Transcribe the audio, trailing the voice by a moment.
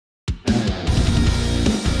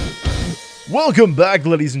Welcome back,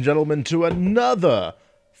 ladies and gentlemen, to another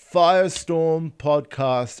FireStorm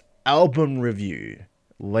podcast album review.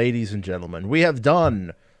 Ladies and gentlemen, we have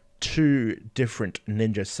done 2 different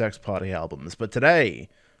Ninja Sex Party albums, but today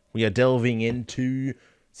we are delving into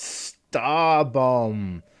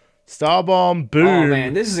Starbomb. Starbomb Boom. Oh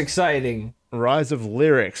man, this is exciting. Rise of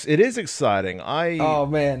Lyrics. It is exciting. Oh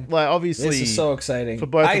man, like obviously this is so exciting for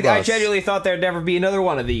both of us. I genuinely thought there'd never be another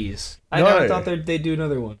one of these. I never thought they'd do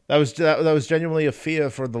another one. That was genuinely a fear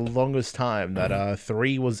for the longest time that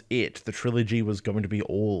 3 was it. The trilogy was going to be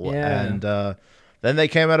all, and then they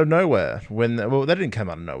came out of nowhere. They didn't come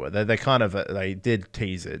out of nowhere. They did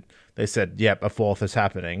tease it. They said, "Yep, a 4th is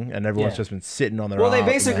happening," and everyone's just been sitting on their. Well, they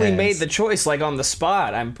basically made the choice like on the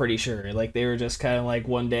spot. I'm pretty sure. Like they were just kind of like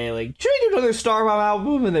one day, like, "Should we do another Starbomb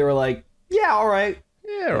album?" And they were like, "Yeah, all right."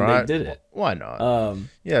 Yeah, and right. They did it. Why not?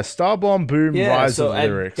 Yeah, Starbomb Boom, Rise of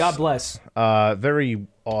Lyrics. God bless. Very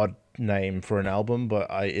odd name for an album, but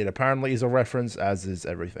it apparently is a reference, as is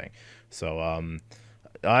everything. So,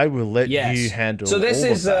 I will let you handle. So this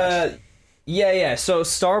all is of that. Yeah. So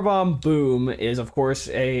Starbomb Boom is, of course,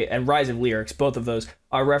 and Rise of Lyrics, both of those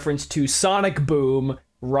are reference to Sonic Boom,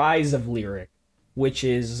 Rise of Lyric, which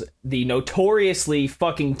is the notoriously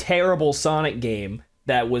fucking terrible Sonic game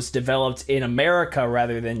that was developed in America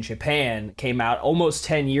rather than Japan. Came out almost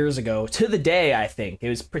 10 years ago to the day, I think.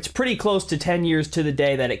 It's pretty close to 10 years to the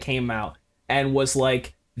day that it came out, and was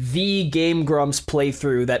like the Game Grumps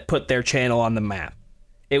playthrough that put their channel on the map.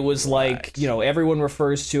 It was like, you know, everyone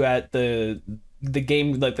refers to the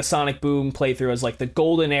game, like the Sonic Boom playthrough as like the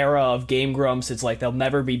golden era of Game Grumps. It's like they'll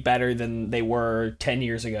never be better than they were 10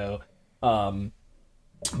 years ago. That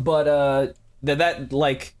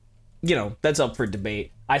like, you know, that's up for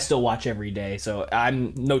debate. I still watch every day, so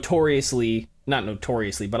I'm not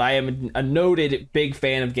notoriously, but I am a noted big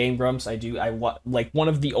fan of Game Grumps. Like one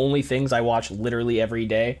of the only things I watch literally every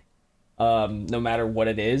day, no matter what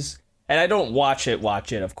it is. And I don't watch it,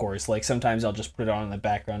 of course. Like, sometimes I'll just put it on in the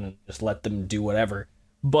background and just let them do whatever.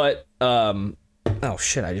 But, oh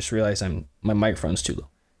shit, I just realized my microphone's too low.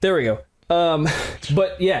 There we go.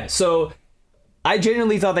 But, yeah, so I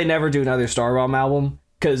genuinely thought they'd never do another Starbomb album,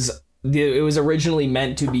 because it was originally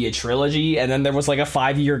meant to be a trilogy, and then there was, like, a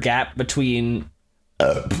 5-year gap between,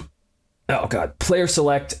 Player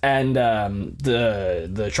Select and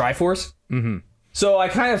the Triforce. Mm-hmm. So I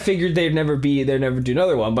kind of figured they'd never do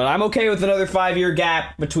another one, but I'm okay with another 5-year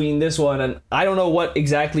gap between this one, and I don't know what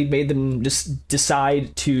exactly made them just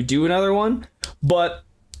decide to do another one, but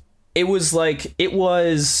it was the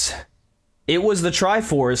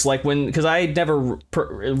Triforce, like because I never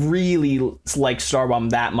really liked Starbomb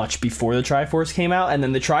that much before the Triforce came out, and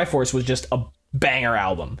then the Triforce was just a banger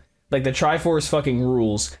album. Like the Triforce fucking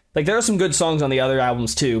rules. Like there are some good songs on the other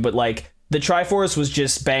albums too, but like the Triforce was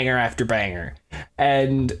just banger after banger.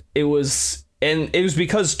 And it was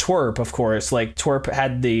because Twerp, of course, like Twerp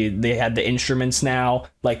had they had the instruments now,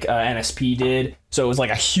 like NSP did. So it was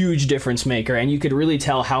like a huge difference maker, and you could really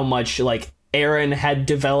tell how much like Aaron had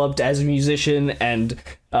developed as a musician, and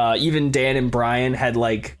even Dan and Brian had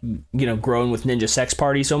like, you know, grown with Ninja Sex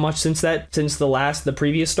Party so much since the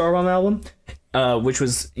previous Starbomb album, which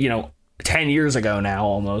was, you know, 10 years ago now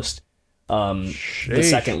almost. The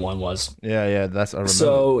second one was. Yeah, that's I remember.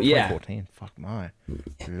 So 2014. Fuck my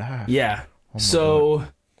life. Yeah. Oh so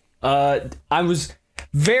I was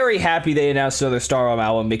very happy they announced another Starbomb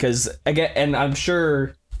album, because again, and I'm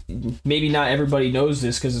sure maybe not everybody knows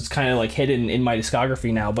this because it's kind of like hidden in my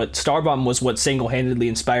discography now, but Starbomb was what single-handedly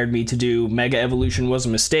inspired me to do Mega Evolution Was a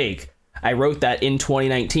Mistake. I wrote that in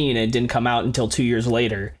 2019 and it didn't come out until 2 years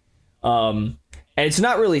later. And it's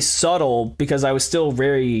not really subtle because I was still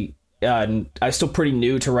pretty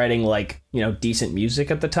new to writing, like, you know, decent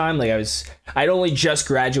music at the time. Like I'd only just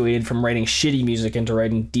graduated from writing shitty music into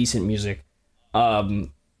writing decent music.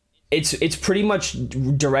 It's pretty much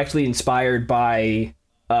directly inspired by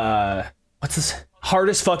what's this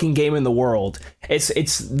hardest fucking game in the world.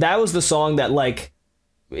 That was the song that like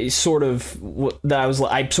I sort of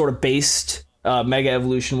based Mega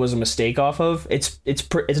Evolution Was a Mistake off of. It's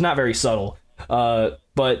not very subtle,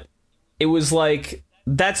 but it was like.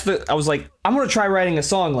 I was like, I'm gonna try writing a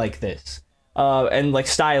song like this, and like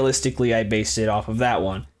stylistically I based it off of that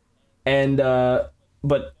one, and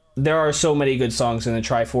but there are so many good songs in the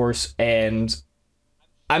Triforce, and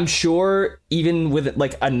I'm sure even with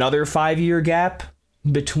like another 5-year gap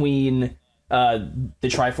between the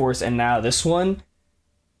Triforce and now this one,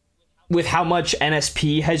 with how much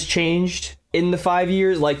NSP has changed in the 5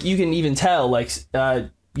 years, like you can even tell, like you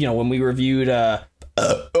know, when we reviewed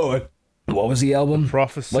what was the album?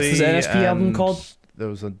 Prophecy. What's this NSP album called? there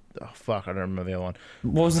was a fuck. I don't remember the other one.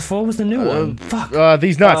 What was the new one? Fuck.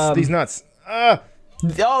 These nuts. Oh,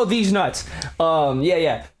 these nuts.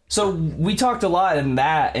 Yeah. So we talked a lot in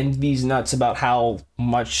that and these nuts about how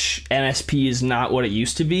much NSP is not what it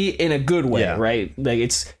used to be in a good way, right? Like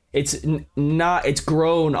it's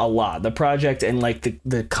grown a lot. The project and like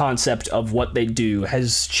the concept of what they do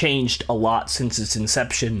has changed a lot since its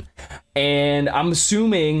inception. And I'm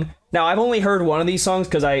assuming now I've only heard one of these songs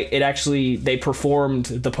because they performed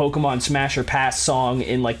the Pokemon Smash or Pass song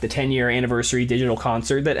in like the 10-year anniversary digital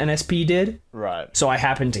concert that NSP did. Right. So I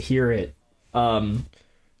happened to hear it.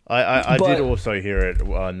 I did also hear it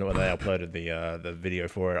when they uploaded the video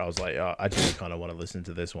for it. I was like, I just kind of want to listen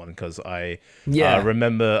to this one because I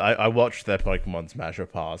remember I watched their Pokemon Smash or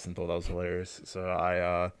Pass and thought that was hilarious. So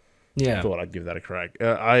I thought I'd give that a crack.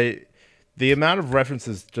 The amount of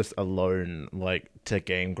references just alone, like to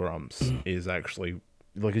Game Grumps, is actually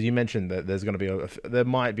like, as you mentioned that there's going to be there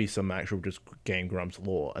might be some actual just Game Grumps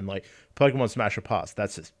lore, and like Pokemon Smash or Pass,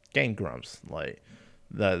 that's just Game Grumps, like.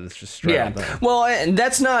 That's just straight up there. Well, and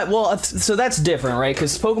that's not so that's different, right?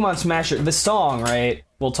 Because Pokemon Smasher, the song, right?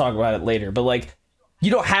 We'll talk about it later, but like,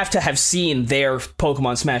 you don't have to have seen their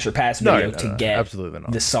Pokemon Smasher Pass video to get absolutely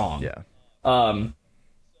not. The song. Yeah.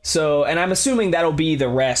 So, and I'm assuming that'll be the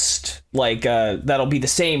rest. Like, that'll be the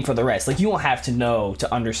same for the rest. Like, you won't have to know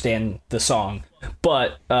to understand the song,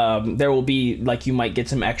 but there will be like you might get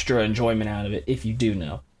some extra enjoyment out of it if you do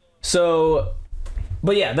know. So,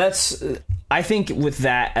 but yeah, that's. I think with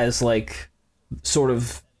that as like sort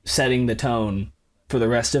of setting the tone for the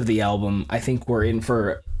rest of the album, I think we're in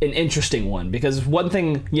for an interesting one, because one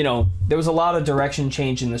thing, you know, there was a lot of direction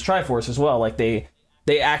change in this Triforce as well. Like they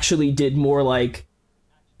actually did more like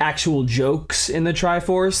actual jokes in the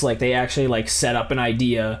Triforce. Like they actually like set up an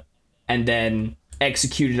idea and then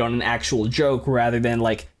executed on an actual joke, rather than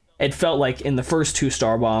like it felt like in the first two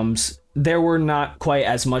Starbombs there were not quite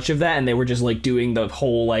as much of that, and they were just like doing the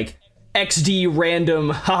whole like XD random,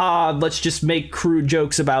 haha, let's just make crude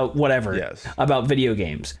jokes about whatever, about video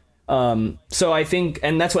games. So I think,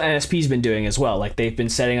 and that's what NSP's been doing as well. Like they've been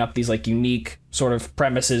setting up these like unique sort of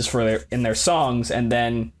premises for in their songs and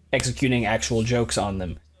then executing actual jokes on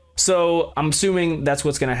them. So I'm assuming that's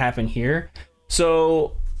what's going to happen here.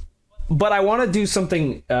 So, but I want to do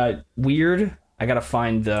something weird. I got to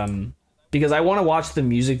find because I want to watch the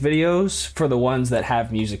music videos for the ones that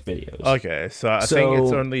have music videos. Okay, so I think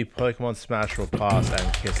it's only Pokemon Smash or Pass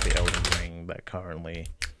and Kiss the Elden Ring that currently...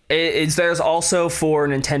 There's also for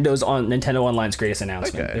Nintendo Online's greatest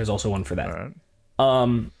announcement. Okay. There's also one for that. All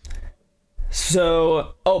right.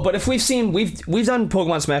 So, but if we've done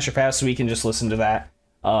Pokemon Smash or Pass, so we can just listen to that.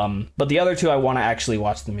 But the other two, I want to actually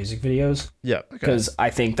watch the music videos. Yeah, okay. Because I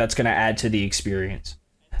think that's going to add to the experience.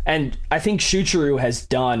 And I think Shuchuru has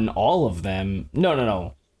done all of them.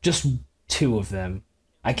 No. Just two of them.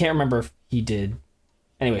 I can't remember if he did.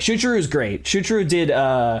 Anyway, Shuchuru is great. Shuchuru did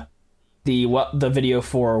the video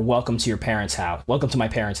for Welcome to My Parents'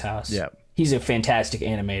 House. Yeah. He's a fantastic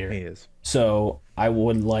animator. He is. So I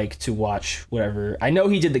would like to watch whatever. I know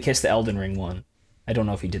he did the Kiss the Elden Ring one. I don't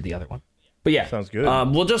know if he did the other one. But yeah. Sounds good.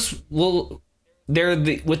 With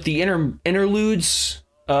the interludes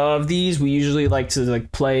of these, we usually like to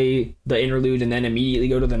like play the interlude and then immediately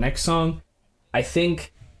go to the next song. I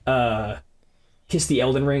think Kiss the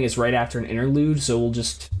Elden Ring is right after an interlude, so we'll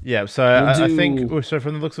just I think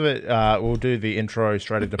from the looks of it, we'll do the intro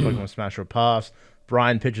straight into Pokemon Smash or Pass.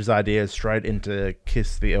 Brian pitches ideas straight into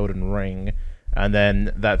Kiss the Elden Ring, and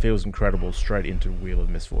then That Feels Incredible straight into Wheel of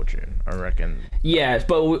Misfortune, I reckon. Yeah,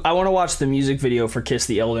 but I want to watch the music video for Kiss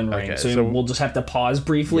the Elden Ring, so we'll just have to pause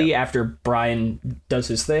briefly after Brian does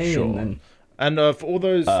his thing. Sure. And for all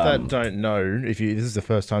those that don't know, this is the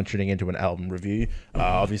first time tuning into an album review,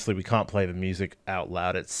 obviously we can't play the music out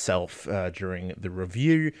loud itself during the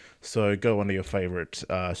review, so go onto your favorite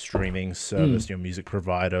streaming service, your music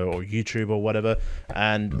provider or YouTube or whatever,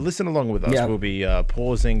 and listen along with us. We'll be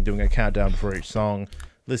pausing, doing a countdown for each song.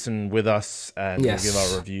 Listen with us, and we'll give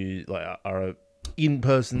our review, like our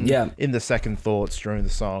in-person, in the second thoughts during the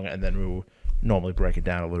song, and then we'll normally break it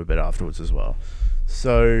down a little bit afterwards as well.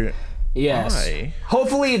 So... Yes.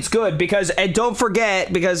 Hopefully it's good, and don't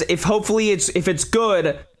forget, because if it's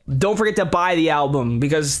good, don't forget to buy the album,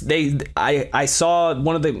 because I saw in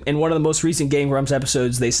one of the most recent Game Grumps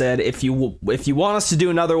episodes, they said if you want us to do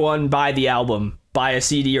another one, buy the album, buy a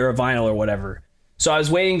CD or a vinyl or whatever. So I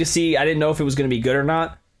was waiting to see. I didn't know if it was going to be good or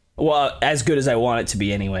not. Well, as good as I want it to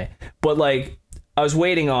be anyway. But like, I was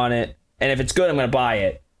waiting on it, and if it's good, I'm going to buy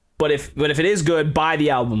it. But if it is good, buy the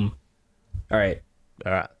album. All right.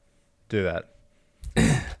 Do that.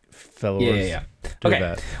 followers. Yeah. Okay,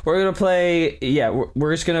 that. we're gonna play. Yeah,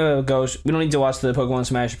 we're just gonna go. We don't need to watch the Pokemon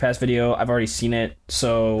Smash Pass video. I've already seen it,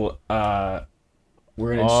 so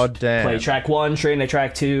we're gonna play track 1 straight into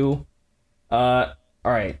track 2. All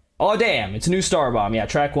right. Oh damn! It's a new Starbomb. Yeah,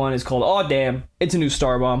 track 1 is called "Oh damn!" It's a new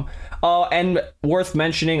Starbomb. And worth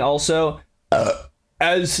mentioning also,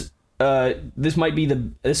 as this might be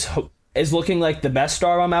this is looking like the best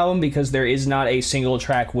Starbomb album because there is not a single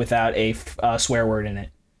track without a swear word in it.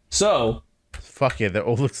 So. Fuck yeah, they're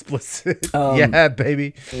all explicit. Yeah,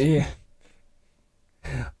 baby. Yeah.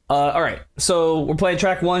 All right, so we're playing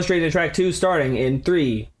track 1 straight into track 2, starting in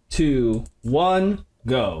 3, 2, 1,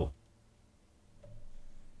 go.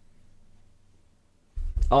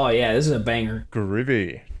 Oh yeah, this is a banger.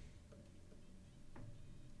 Groovy.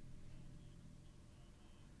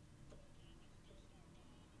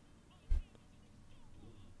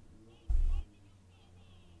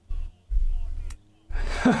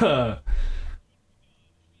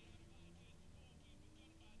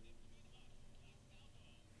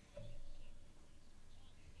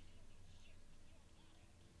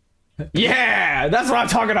 Yeah, that's what I'm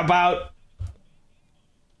talking about.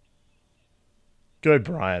 Go,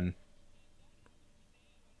 Brian.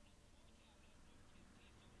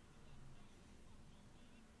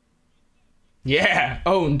 Yeah,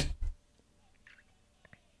 owned.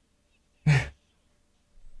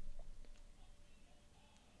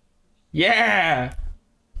 Yeah.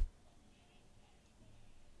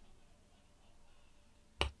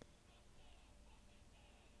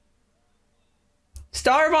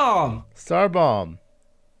 Starbomb. Starbomb.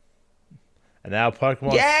 And now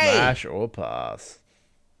Pokemon Yay! Smash or Pass.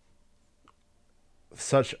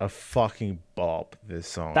 Such a fucking bop, this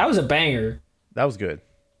song. That was a banger. That was good.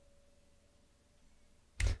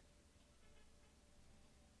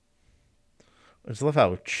 I just love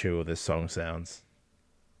how chill this song sounds.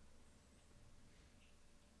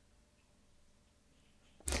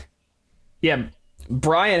 Yeah,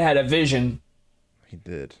 Brian had a vision. He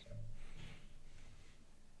did.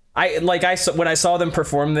 When I saw them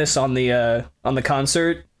perform this on the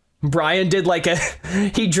concert, Brian did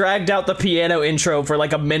he dragged out the piano intro for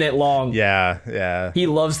like a minute long. Yeah. He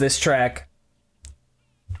loves this track.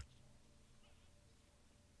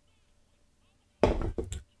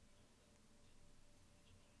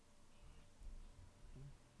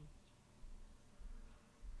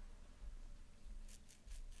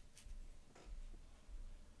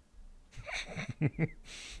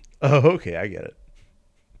 Oh, okay, I get it.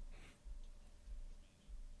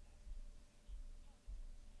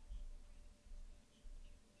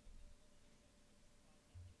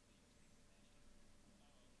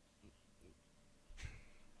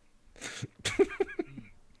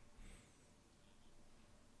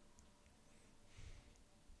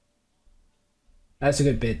 That's a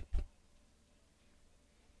good bit.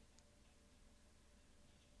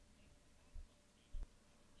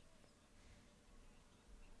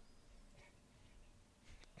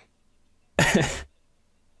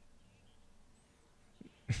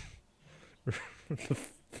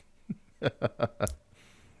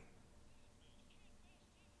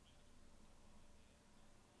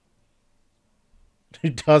 He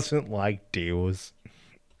doesn't like deals.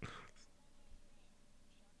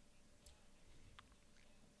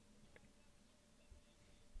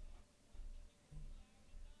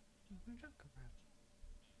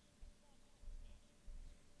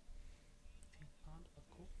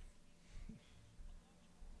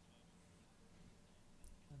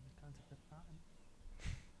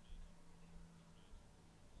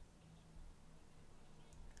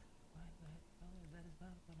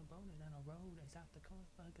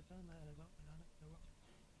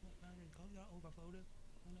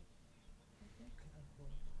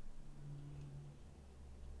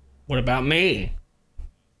 What about me?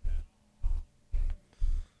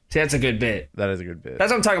 See, that's a good bit. That is a good bit.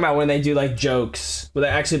 That's what I'm talking about when they do like jokes, where they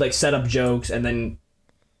actually like set up jokes and then,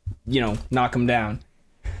 knock them down.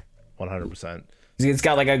 100%. It's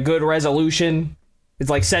got like a good resolution. It's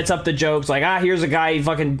like sets up the jokes. Like, here's a guy. He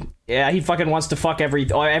fucking wants to fuck every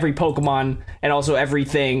Pokemon and also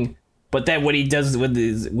everything. But then what he does with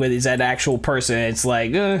his that actual person, it's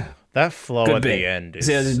like that flow at the end is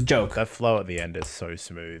a joke. That flow at the end is so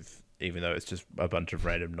smooth, even though it's just a bunch of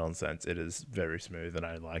random nonsense. It is very smooth, and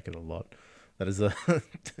I like it a lot. That is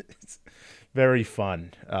it's very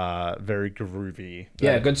fun, very groovy.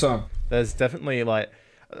 Yeah, good song. There's definitely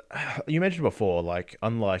you mentioned before,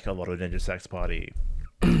 unlike a lot of Ninja Sex Party,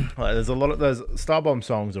 there's a lot of those Starbomb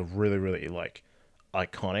songs are really, really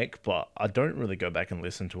iconic, but I don't really go back and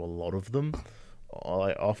listen to a lot of them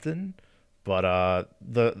often. But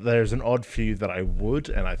there's an odd few that I would,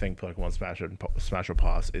 and I think Pokemon Smash or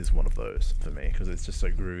Pass is one of those for me because it's just so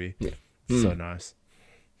groovy, so nice.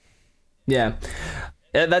 Yeah,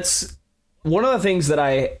 that's one of the things that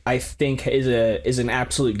I think is an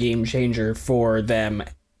absolute game changer for them,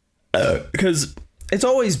 because it's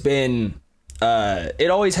always been it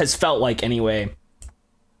always has felt like, anyway.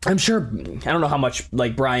 I'm sure, I don't know how much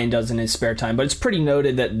like Brian does in his spare time, but it's pretty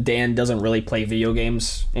noted that Dan doesn't really play video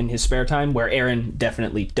games in his spare time, where Aaron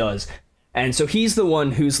definitely does. And so he's the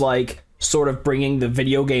one who's like sort of bringing the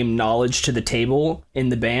video game knowledge to the table in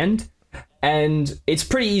the band. And it's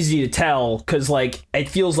pretty easy to tell because like it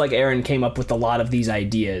feels like Aaron came up with a lot of these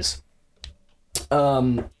ideas.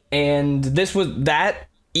 And this was that,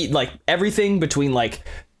 like everything between like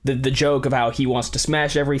the joke of how he wants to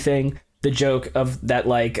smash everything, the joke of that,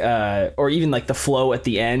 like, or even like the flow at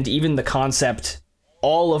the end, even the concept,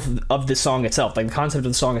 all of the song itself, like the concept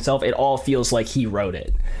of the song itself, it all feels like he wrote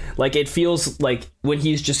it. Like it feels like when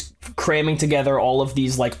he's just cramming together all of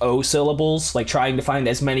these like O syllables, like trying to find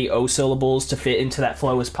as many O syllables to fit into that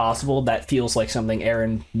flow as possible, that feels like something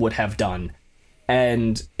Aaron would have done.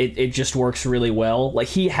 And it just works really well. Like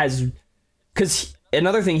he has, because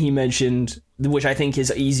another thing he mentioned, which I think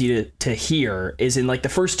is easy to hear, is in like the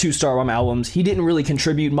first two Starbomb albums, he didn't really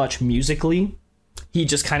contribute much musically. He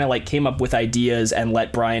just kind of like came up with ideas and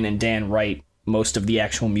let Brian and Dan write most of the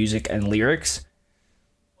actual music and lyrics.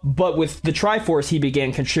 But with the Triforce, he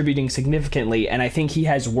began contributing significantly, and I think he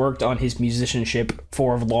has worked on his musicianship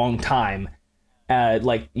for a long time,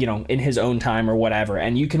 like, you know, in his own time or whatever.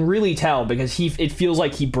 And you can really tell because it feels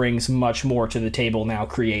like he brings much more to the table now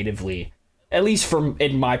creatively. At least from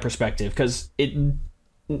in my perspective, because it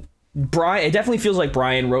definitely feels like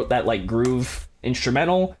Brian wrote that like groove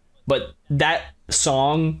instrumental, but that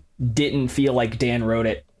song didn't feel like Dan wrote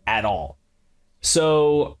it at all.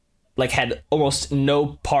 So like had almost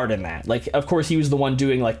no part in that. Like of course he was the one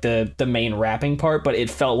doing like the main rapping part, but it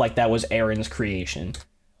felt like that was Aaron's creation.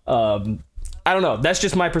 I don't know. That's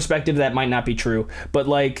just my perspective. That might not be true, but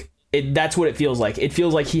like. That's what it feels like. It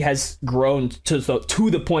feels like he has grown to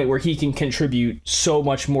the point where he can contribute so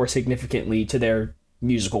much more significantly to their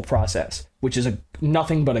musical process, which is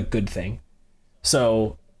nothing but a good thing.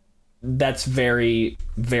 So that's very,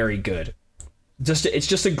 very good. It's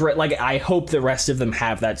just a great, like, I hope the rest of them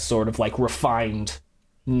have that sort of like refined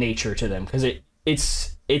nature to them, because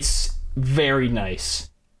it's very nice.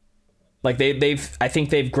 Like I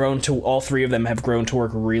think they've grown to, all three of them have grown to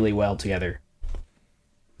work really well together.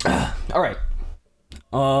 All right.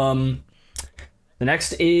 The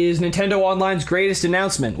next is Nintendo Online's greatest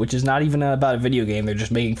announcement, which is not even about a video game. They're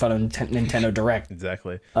just making fun of Nintendo Direct.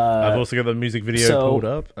 Exactly. I've also got the music video pulled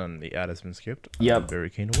up, and the ad has been skipped. Yep. I'm very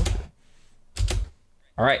keen to watch it.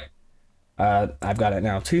 All right. I've got it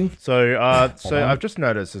now too. So I've just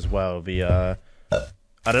noticed as well the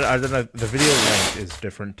I don't know, the video length is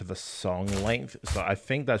different to the song length, so I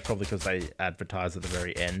think that's probably because they advertise at the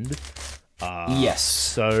very end. Yes.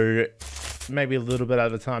 So maybe a little bit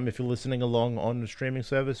at a time if you're listening along on the streaming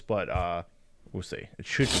service, but we'll see. It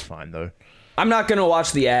should be fine though. I'm not gonna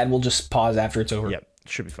watch the ad. We'll just pause after it's over. Yep,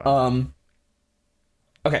 should be fine.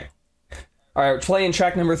 Okay. All right, we're playing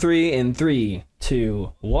track number 3 in 3,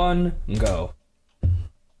 2, 1, go.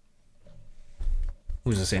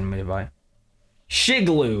 Who's this animated by?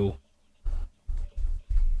 Shigloo.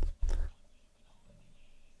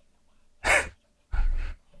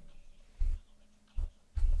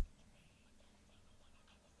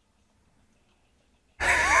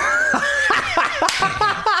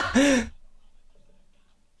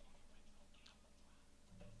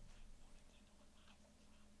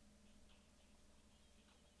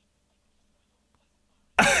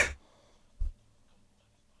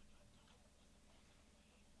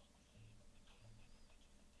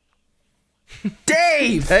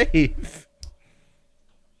 Dave! Dave!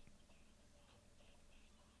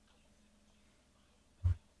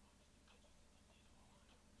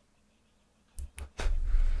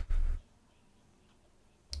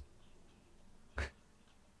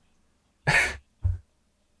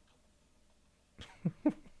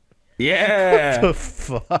 Yeah! What the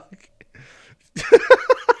fuck?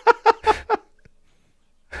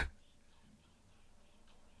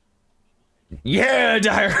 Yeah,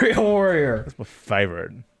 Diarrhea Warrior! That's my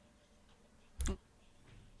favorite.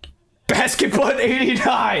 Basketball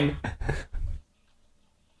 89!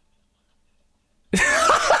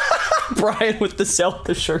 Brian with the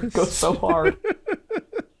Zelda shirt goes so hard.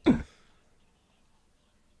 What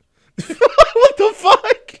the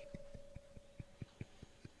fuck?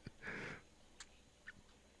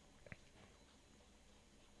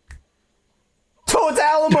 it's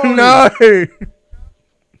alimony. No.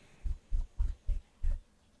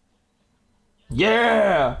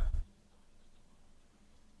 Yeah.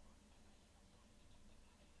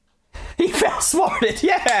 He fast smarted.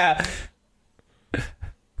 Yeah.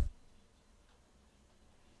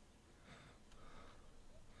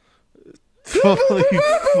 Holy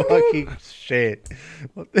fucking shit.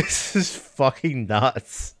 This is fucking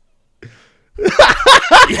nuts.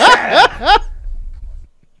 Yeah.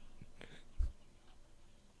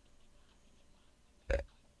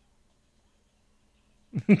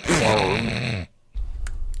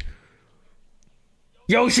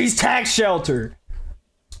 Yoshi's tax shelter.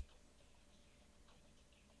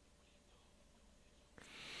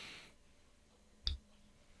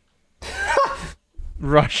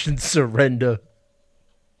 Russian surrender.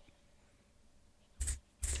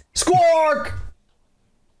 Squawk.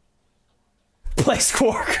 Play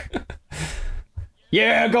Squawk.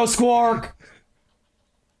 Yeah, go Squawk.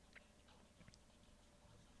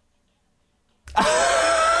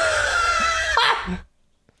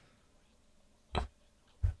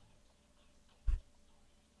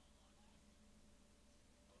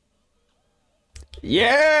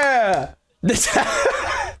 Yeah.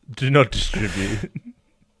 Do not distribute.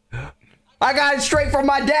 I got it straight from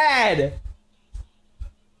my dad.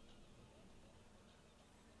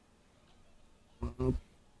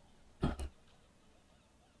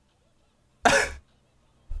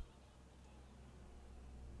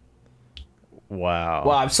 Wow.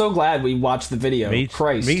 Well, I'm so glad we watched the video.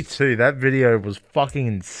 Christ. Me too. That video was fucking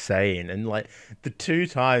insane. And like the 2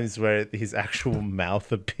 times where his actual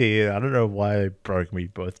mouth appeared, I don't know why it broke me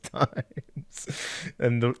both times.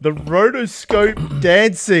 And the rotoscope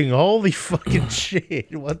dancing, holy fucking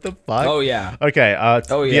shit. What the fuck? Oh yeah. Okay,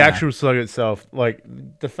 Oh, the yeah. actual song itself, like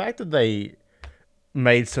the fact that they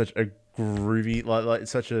made such a groovy, like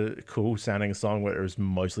such a cool sounding song where it was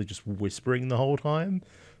mostly just whispering the whole time.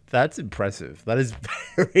 That's impressive. That is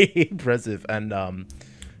very impressive. And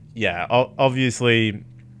yeah, obviously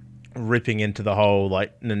ripping into the whole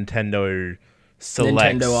like Nintendo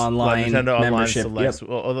selects, Nintendo Online membership. Selects, Yep.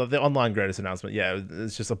 or the online greatest announcement. Yeah,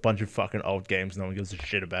 it's just a bunch of fucking old games no one gives a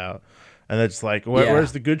shit about. And they're just like,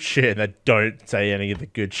 where's the good shit? And they don't say any of the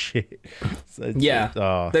good shit. So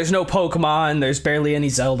Yeah. There's no Pokemon. There's barely any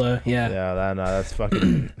Zelda. Yeah. Yeah, that's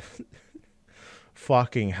fucking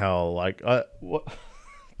fucking hell. Like, what?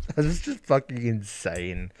 It's just fucking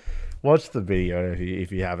insane. Watch the video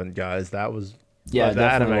if you haven't, guys. That was that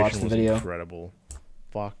animation watch the was video. incredible.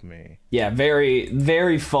 Fuck me. Yeah, very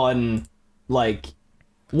very fun. Like,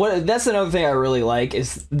 that's another thing I really like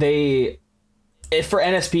is if for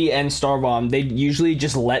NSP and Starbomb, they usually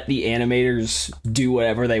just let the animators do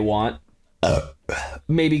whatever they want.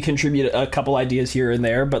 Maybe contribute a couple ideas here and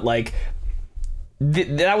there, but like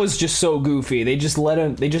that was just so goofy. They just let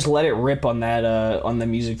it rip on that on the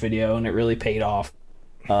music video, and it really paid off.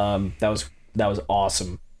 That was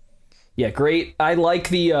awesome. Yeah, great. I like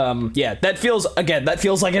the that feels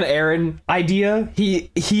like an Aaron idea.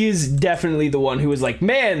 He is definitely the one who was like,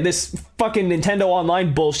 man, this fucking Nintendo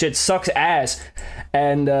Online bullshit sucks ass,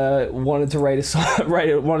 and wanted to write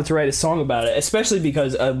a song about it, especially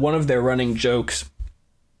because one of their running jokes,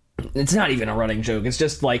 it's not even a running joke, it's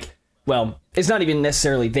just like, well, it's not even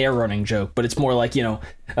necessarily their running joke, but it's more like,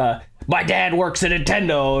 my dad works at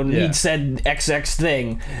Nintendo and he said XX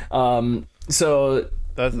thing. So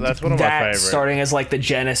that's one of my favorite. Starting as like the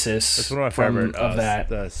genesis. That's one of my favorite of that.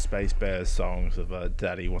 The Space Bears songs of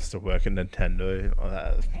Daddy wants to work at Nintendo. Oh,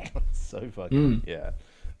 that's so fucking yeah.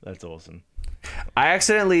 That's awesome. I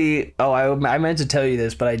accidentally. Oh, I meant to tell you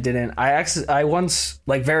this, but I didn't. I once,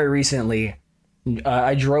 like very recently,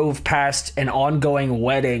 I drove past an ongoing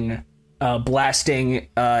wedding, blasting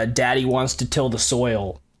 "Daddy Wants to Till the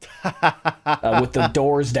Soil" with the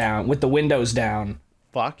doors down, with the windows down.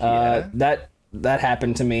 Fuck yeah. That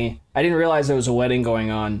happened to me. I didn't realize there was a wedding going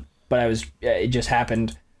on, but it just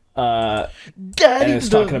happened. Daddy was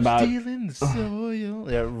talking about stealing the soil.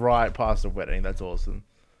 Yeah, right past the wedding. That's awesome.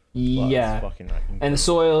 Yeah. Fucking and the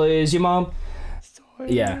soil is your mom. Soil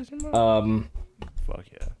Yeah. is your mom. Fuck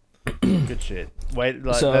yeah. Good shit. Wait,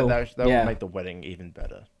 like So, that would make the wedding even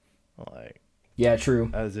better. Like, yeah, true.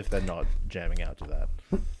 as if they're not jamming out to that.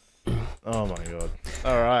 Oh my god.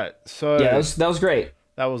 All right. So Yeah, that was great.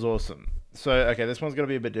 That was awesome. So, okay, this one's going to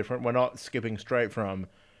be a bit different. We're not skipping straight from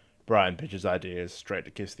Brian pitches ideas straight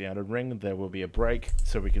to Kiss the Outer Ring. There will be a break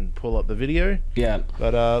so we can pull up the video. Yeah.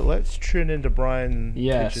 But let's tune into Brian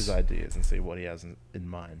Yes. pitches ideas and see what he has in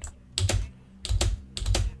mind.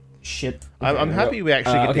 Shit. I'm happy we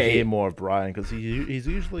actually get to okay. hear more of Brian because he's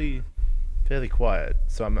usually fairly quiet.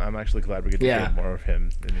 So I'm actually glad we get to hear more of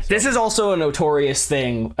him. This is also a notorious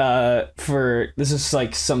thing. This is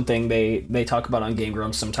like something they talk about on Game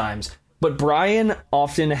Grumps sometimes. But Brian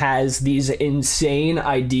often has these insane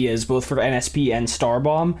ideas, both for NSP and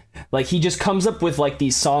Starbomb. Like, he just comes up with, like,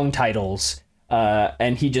 these song titles,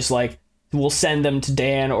 and he just, like, will send them to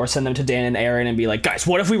Dan or send them to Dan and Aaron and be like, guys,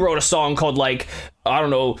 what if we wrote a song called, like, I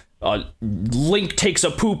don't know, Link takes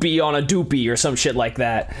a poopy on a doopy or some shit like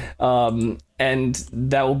that. And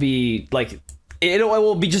that will be, like, it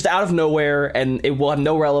will be just out of nowhere, and it will have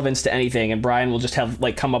no relevance to anything, and Brian will just have,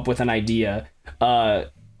 like, come up with an idea.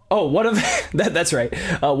 One of that's right.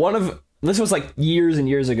 This was like years and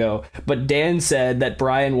years ago, but Dan said that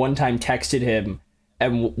Brian one time texted him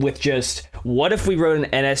and with just, what if we wrote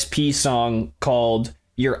an NSP song called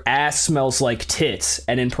 "Your Ass Smells Like Tits"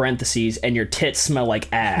 and in parentheses, and your tits smell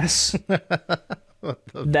like ass.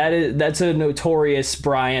 That's a notorious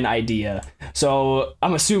Brian idea. So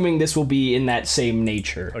I'm assuming this will be in that same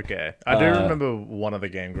nature. Okay, I do remember one of the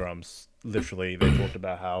Game Grumps. Literally, they talked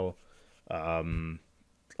about how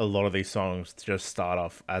a lot of these songs just start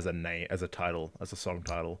off as a name, as a title, as a song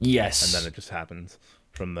title. Yes. And then it just happens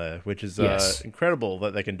from there, which is yes. incredible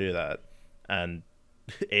that they can do that. And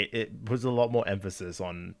it puts a lot more emphasis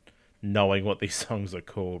on knowing what these songs are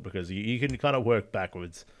called, because you can kind of work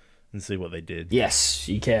backwards and see what they did. Yes,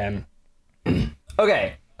 you can.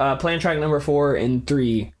 Okay, plan track number 4 in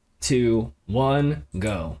 3, 2, 1,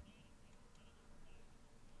 go.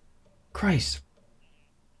 Christ.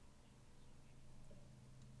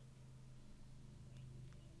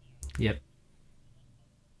 Yep.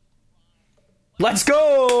 Let's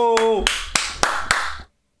go!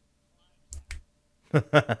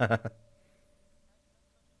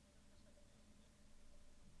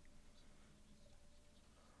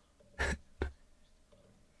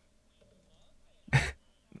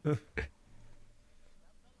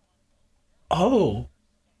 Oh.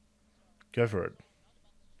 Go for it.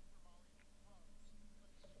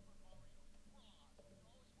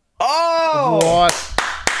 Oh! What?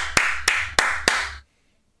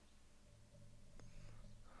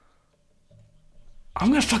 I'm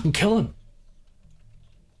gonna fucking kill him.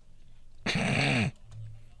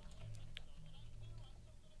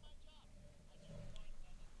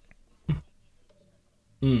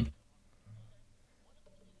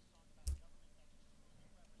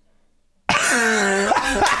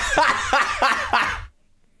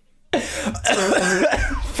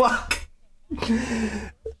 Fuck.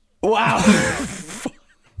 Wow.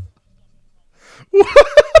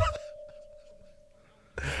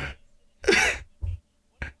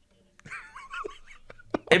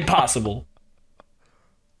 Impossible.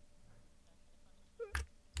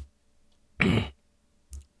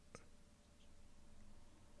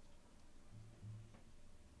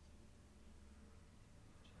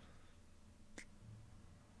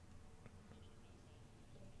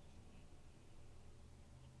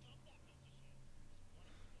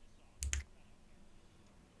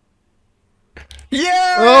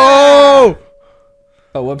 Yeah! Oh!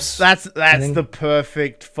 Oh, whoops. That's the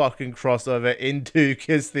perfect fucking crossover into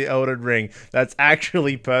Kiss the Elden Ring. That's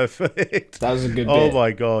actually perfect. That was a good bit. Oh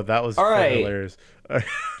my god, that was hilarious.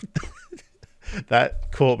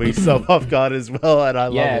 That caught me so off guard as well, and I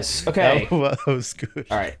love it. Yes, okay. That was good.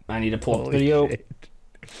 All right, I need to pull up the video. Shit.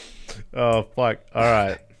 Oh, fuck. All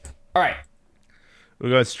right. All right. We're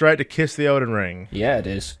going straight to Kiss the Elden Ring. Yeah, it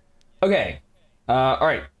is. Okay. All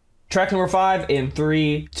right. Track number 5 in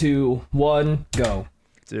 3, 2, 1, go.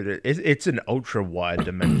 Dude, it's an ultra wide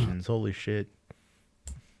dimensions. Holy shit.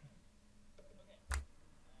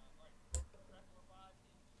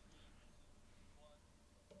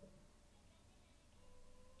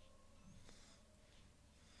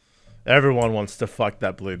 Everyone wants to fuck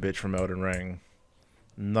that blue bitch from Elden Ring.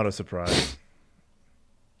 Not a surprise.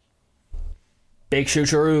 Big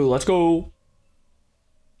shoo-choo, let's go.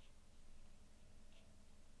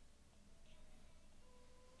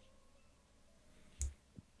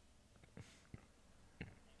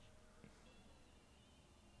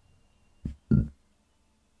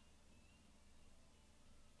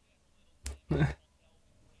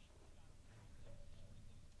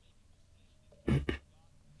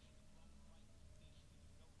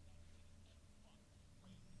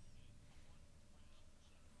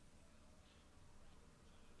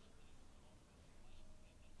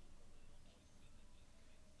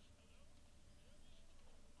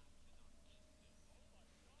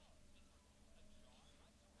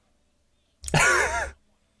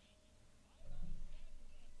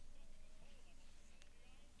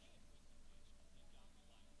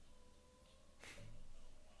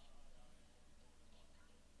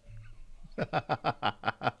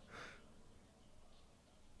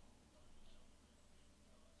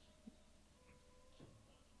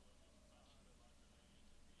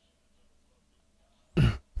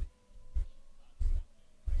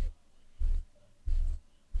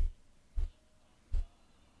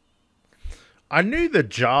 I knew the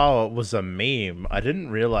jar was a meme. I didn't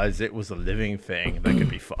realize it was a living thing that could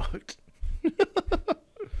be fucked.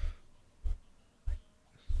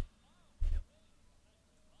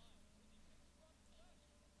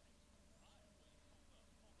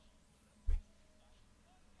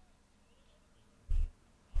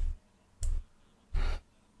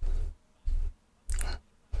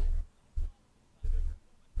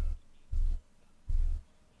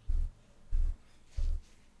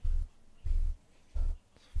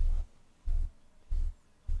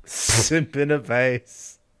 Simp in a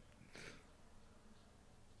vase.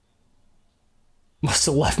 Must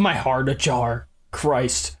have left my heart ajar.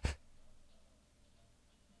 Christ.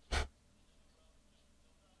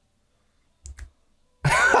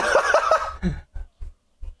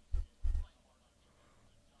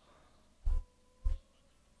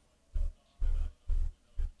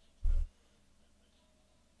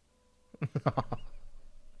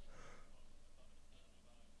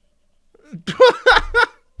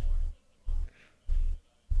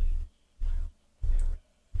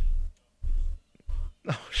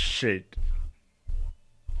 Oh shit.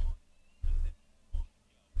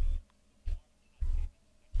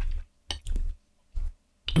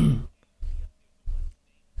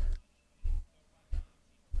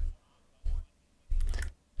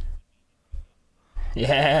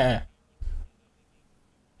 Yeah.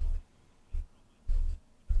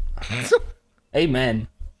 Amen.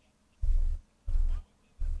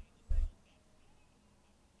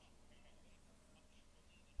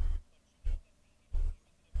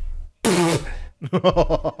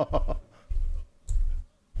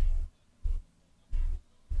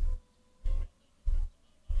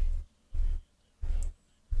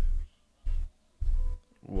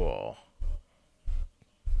 Whoa.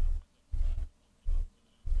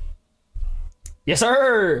 Yes,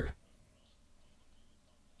 sir.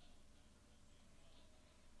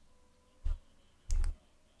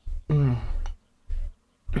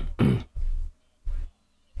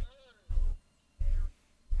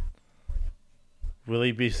 Will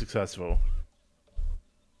he be successful?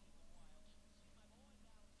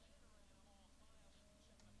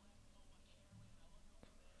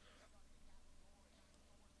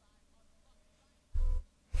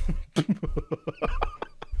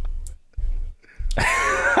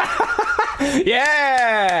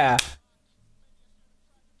 Yeah.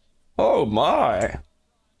 Oh my.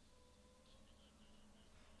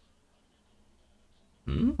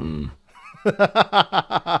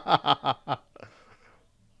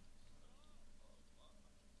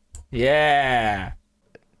 Yeah.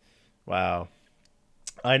 Wow.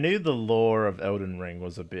 I knew the lore of Elden Ring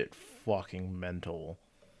was a bit fucking mental.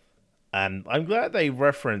 And I'm glad they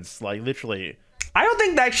referenced, like, literally... I don't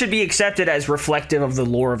think that should be accepted as reflective of the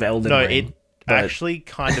lore of Elden Ring. No, it actually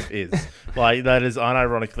kind of is. Like, that is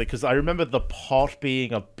unironically, because I remember the pot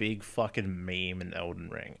being a big fucking meme in Elden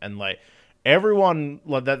Ring. And, like, everyone,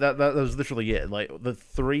 like, that was literally it. Like, the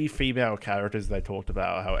 3 female characters they talked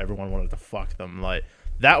about, how everyone wanted to fuck them, like,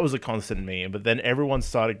 that was a constant meme. But then everyone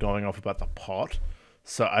started going off about the pot.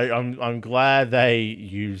 So I'm glad they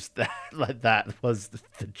used that. Like, that was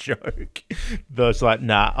the joke. But it's like,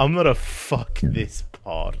 nah, I'm gonna fuck this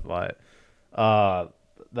pod. Like, that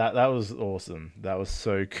was awesome. That was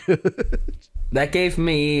so good. That gave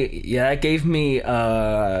me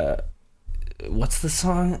what's the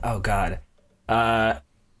song? Oh god.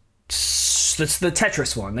 That's the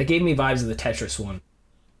Tetris one. That gave me vibes of the Tetris one.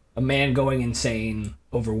 A man going insane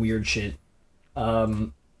over weird shit.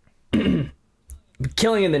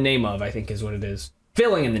 Killing in the name of, I think, is what it is.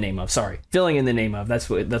 Filling in the name of, sorry. Filling in the name of. That's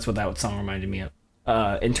what that song reminded me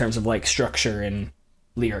of. In terms of like structure and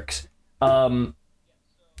lyrics.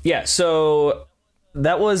 Yeah, so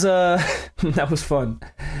that was that was fun.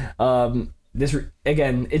 This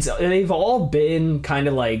again, they've all been kind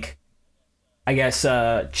of like, I guess,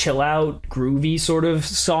 chill out, groovy sort of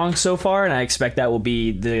songs so far, and I expect that will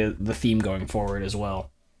be the theme going forward as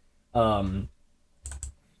well.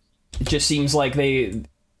 It just seems like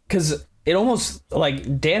because it almost,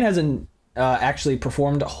 like, Dan hasn't actually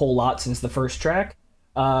performed a whole lot since the first track.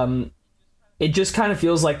 It just kind of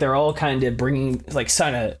feels like they're all kind of bringing, like,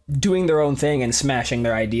 kind of doing their own thing and smashing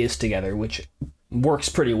their ideas together, which works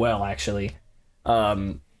pretty well, actually.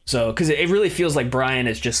 So, because it really feels like Brian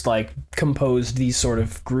has just, like, composed these sort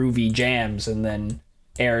of groovy jams, and then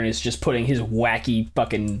Aaron is just putting his wacky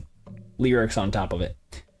fucking lyrics on top of it.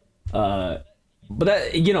 But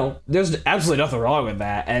that, you know, there's absolutely nothing wrong with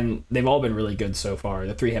that, and they've all been really good so far.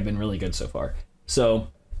 The 3 have been really good so far. So,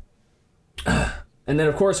 and then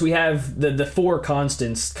of course we have the 4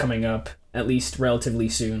 constants coming up, at least relatively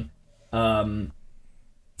soon. Or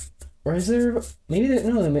is there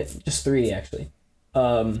just 3 actually.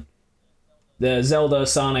 The Zelda,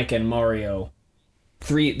 Sonic, and Mario.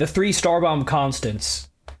 The 3 Starbomb constants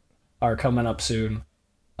are coming up soon.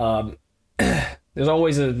 There's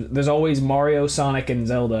always Mario, Sonic, and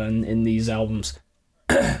Zelda in these albums.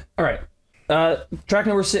 All right. Track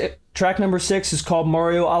number 6 is called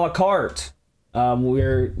Mario a la carte.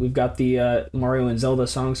 We've got the Mario and Zelda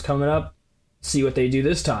songs coming up. See what they do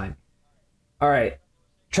this time. All right.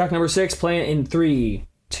 Track number 6 playing in 3,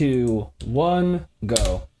 2, 1,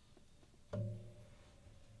 go.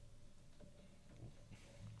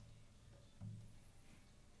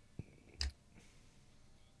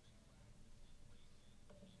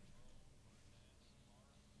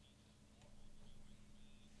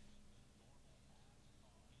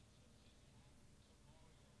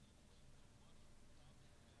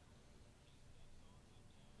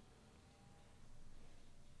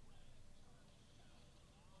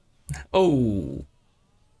 Oh.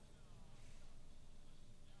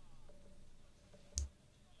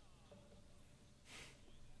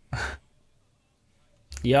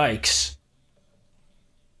 Yikes.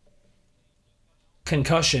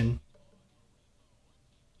 Concussion.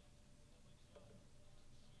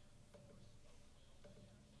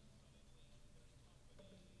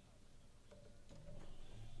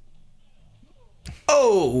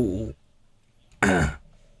 Oh.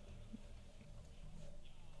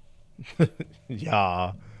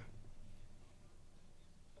 Yeah.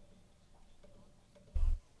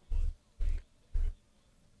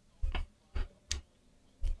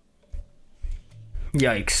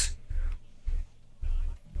 Yikes.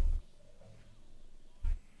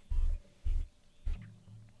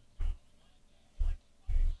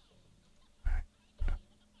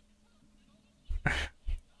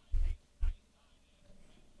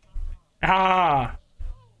 Ah.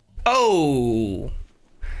 Oh.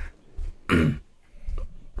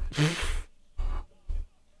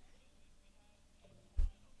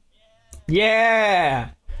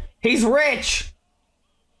 Yeah. He's rich.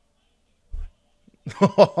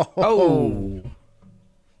 Oh.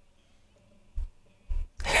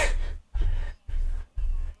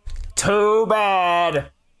 Too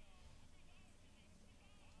bad.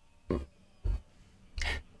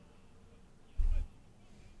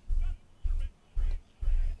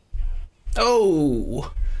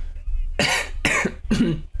 Oh.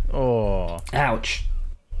 Oh. Ouch.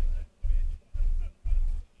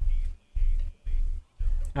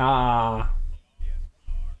 Ah.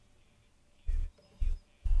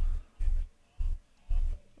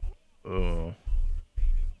 Oh.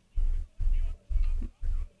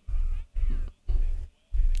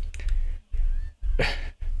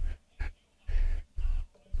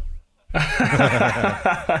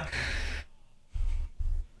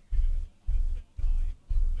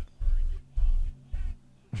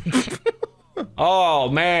 Oh,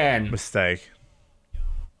 man. Mistake.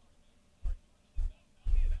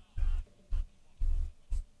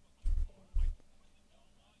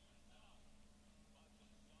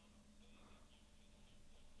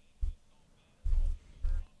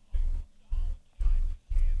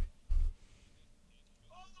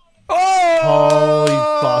 Oh! Holy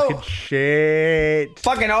fucking shit.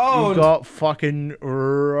 Fucking owned. You got fucking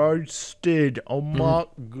roasted. Oh my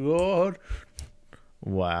god.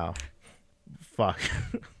 Wow. Fuck.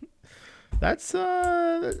 That's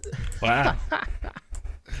Wow. that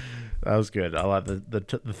was good. I like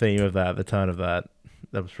the theme of that, the tone of that.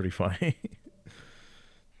 That was pretty funny.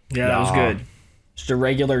 Yeah, that was good. Just a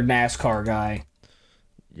regular NASCAR guy.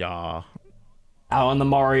 Yeah. Out on the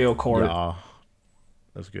Mario court. Yeah.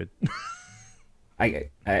 That was good. I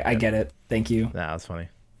get it. Thank you. Nah, that's funny.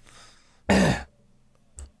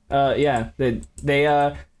 Yeah.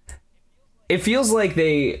 They it feels like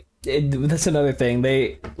that's another thing.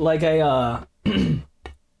 They like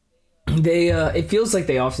it feels like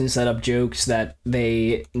they often set up jokes that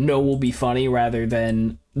they know will be funny rather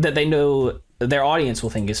than that they know their audience will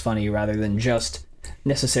think is funny rather than just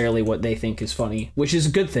necessarily what they think is funny, which is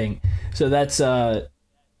a good thing. So that's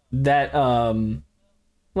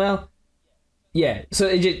well, yeah. So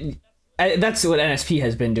that's what NSP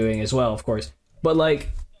has been doing as well, of course. But like,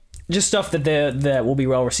 just stuff that will be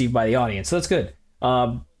well received by the audience. So that's good.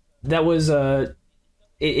 That was that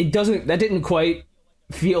didn't quite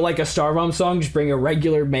feel like a Starbomb song. Just bring a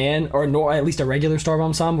regular man, or at least a regular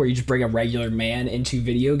Starbomb song where you just bring a regular man into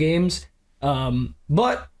video games.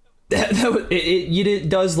 But it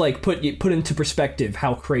does like put into perspective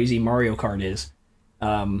how crazy Mario Kart is,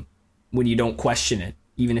 when you don't question it,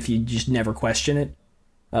 even if you just never question it.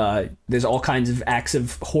 There's all kinds of acts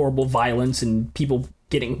of horrible violence and people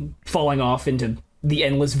falling off into the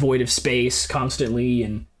endless void of space constantly,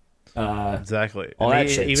 and exactly. All and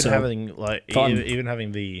that shit. Even So, having like even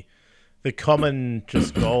having the common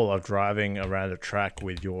just goal of driving around a track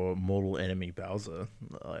with your mortal enemy Bowser,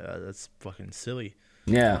 that's fucking silly.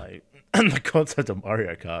 Yeah. Like, the concept of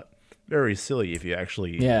Mario Kart, very silly if you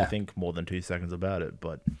actually think more than 2 seconds about it.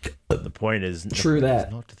 But the point is,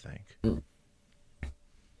 not to think.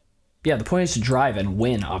 Yeah, the point is to drive and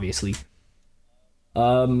win, obviously.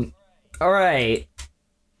 All right.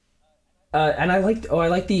 And I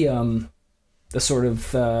like the sort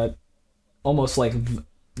of almost like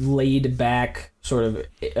laid back sort of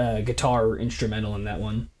guitar instrumental in that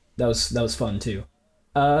one. That was fun too.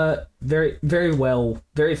 Very well,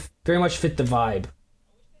 very much fit the vibe.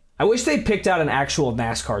 I wish they picked out an actual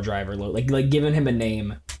NASCAR driver, like given him a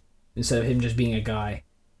name instead of him just being a guy.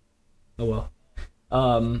 Oh well.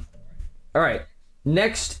 All right.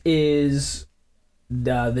 Next is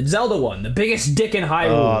the Zelda one, the biggest dick in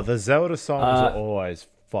Hyrule. Oh, the Zelda songs are always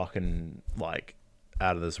fucking like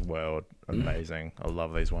out of this world, amazing. I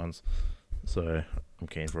love these ones, so I'm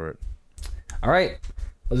keen for it. All right,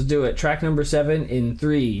 let's do it. Track number 7 in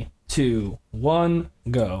 3, 2, 1,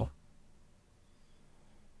 go.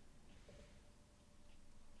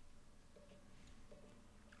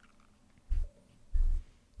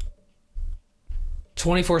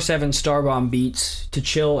 "24/7 Starbomb beats to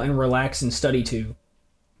chill and relax and study to."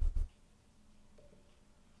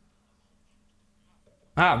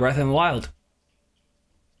 Breath in the Wild.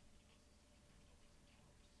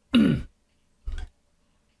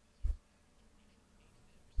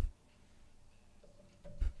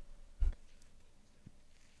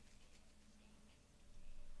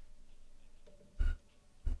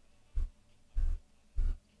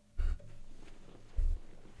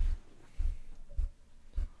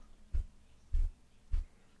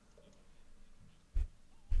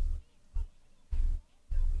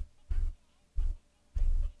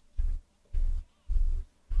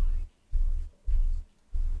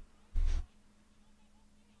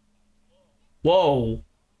 Whoa.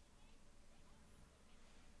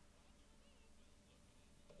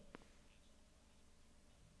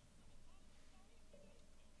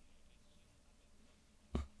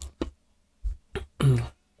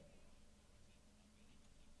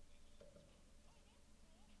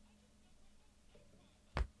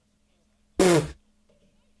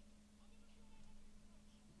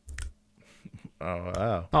 Oh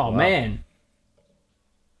wow. Oh Wow. man.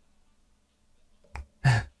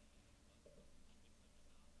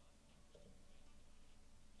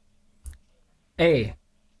 Hey.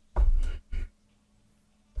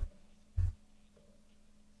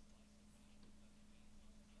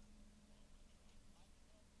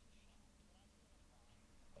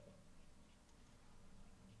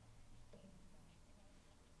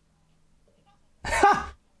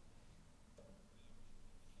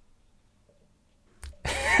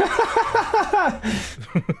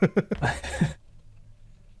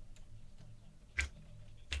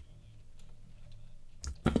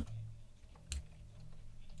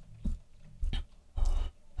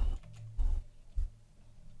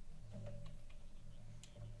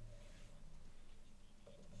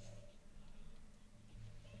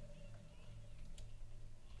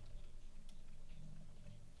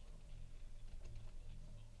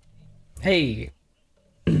 Hey.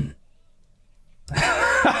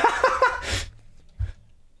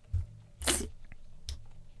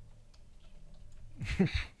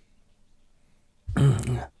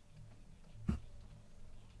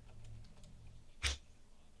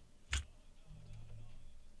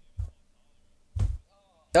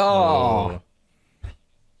 Oh.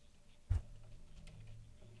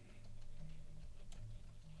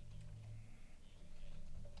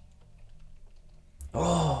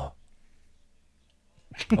 Oh.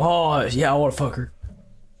 Oh, yeah, I want to fuck her.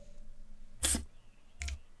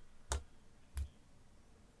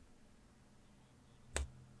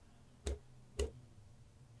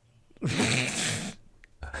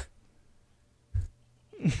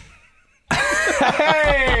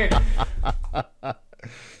 Hey!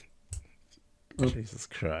 Jesus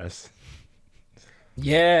Christ.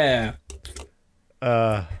 Yeah.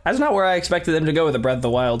 That's not where I expected them to go with the Breath of the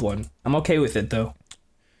Wild one. I'm okay with it though.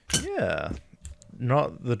 Yeah.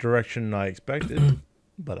 Not the direction I expected,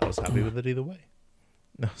 but I was happy with it either way.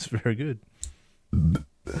 That was very good.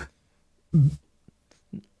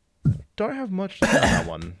 don't have much to say on that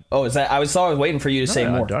one. Oh, is that? I was waiting for you to say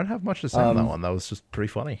more. I don't have much to say on that one. That was just pretty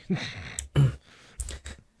funny.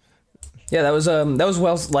 Yeah, that was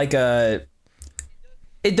well, like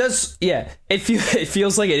it does, yeah. It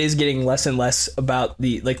feels like it is getting less and less about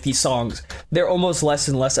these songs. They're almost less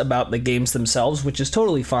and less about the games themselves, which is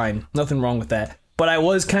totally fine. Nothing wrong with that. But I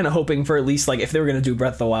was kind of hoping for at least, like, if they were gonna do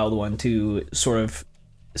Breath of the Wild one, to sort of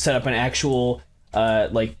set up an actual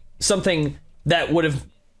like something that would have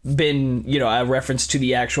been, you know, a reference to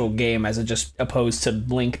the actual game, as just opposed to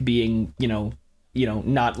Link being, you know,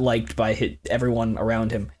 not liked by everyone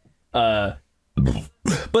around him. But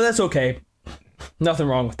that's okay. Nothing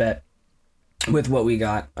wrong with that. With what we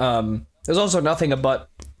got. There's also nothing about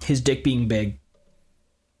his dick being big.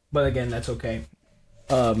 But again, that's okay.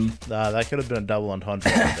 That could have been a double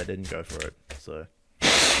entendre if they didn't go for it. So,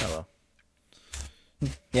 oh well.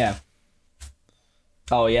 Yeah.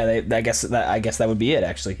 Oh yeah, I guess that would be it,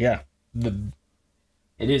 actually. Yeah.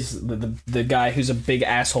 It is the guy who's a big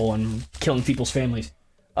asshole and killing people's families.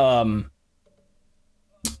 Yeah,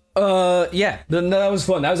 that was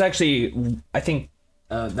fun. That was actually, I think,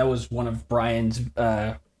 that was one of Brian's,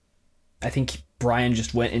 I think Brian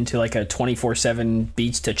just went into like a 24/7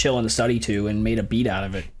 beats to chill and study to and made a beat out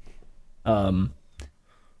of it.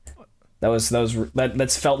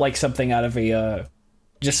 That's felt like something out of a,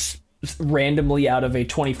 just randomly out of a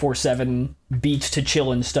 24/7 beats to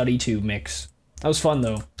chill and study to mix. That was fun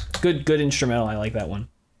though. Good instrumental. I like that one.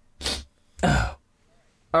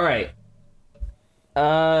 All right.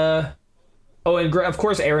 Oh, and of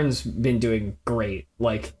course Aaron's been doing great.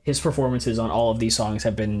 Like, his performances on all of these songs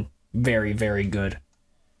have been very, very good.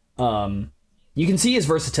 You can see his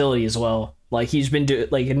versatility as well. Like, he's been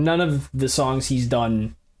like, in none of the songs he's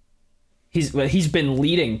done, he's been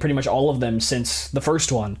leading pretty much all of them since the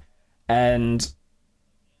first one. And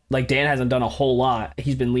like, Dan hasn't done a whole lot.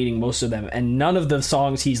 He's been leading most of them, and none of the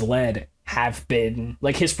songs he's led have been,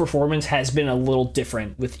 like, his performance has been a little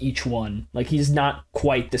different with each one. Like, he's not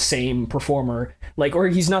quite the same performer, like, or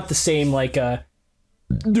he's not the same, like,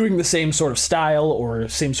 doing the same sort of style or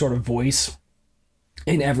same sort of voice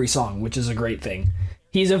in every song, which is a great thing.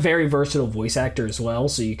 He's a very versatile voice actor as well,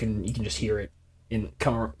 so you can just hear it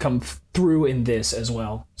come through in this as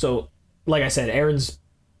well. So, like I said, Aaron's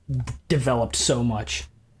developed so much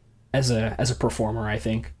as a performer, I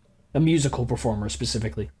think. A musical performer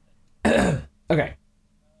specifically. Okay.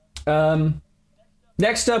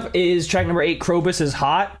 Next up is track number 8, Krobus is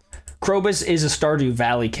Hot. Krobus is a Stardew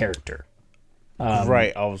Valley character.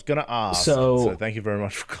 Right, I was gonna ask. So thank you very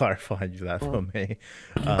much for clarifying that for me.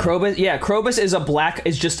 Krobus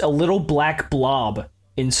is just a little black blob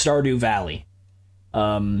in Stardew Valley.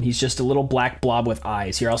 He's just a little black blob with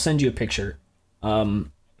eyes. Here, I'll send you a picture.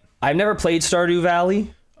 I've never played Stardew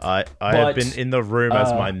Valley. I have been in the room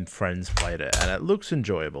as my friends played it, and it looks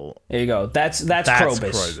enjoyable. There you go. That's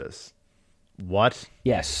Krobus. What?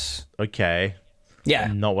 Yes. Okay.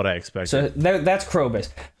 Yeah. Not what I expected. So that's Krobus.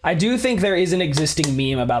 I do think there is an existing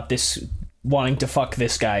meme about this wanting to fuck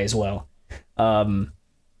this guy as well.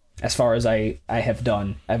 As far as I have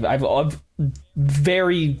done, I've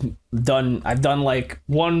done like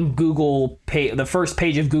one Google page, the first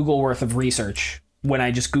page of Google worth of research when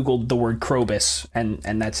I just Googled the word Krobus,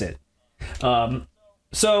 and that's it.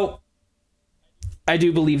 So I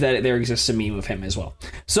do believe that there exists a meme of him as well.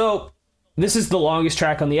 So this is the longest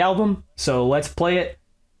track on the album, so let's play it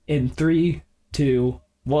in 3, 2,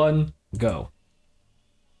 1, go.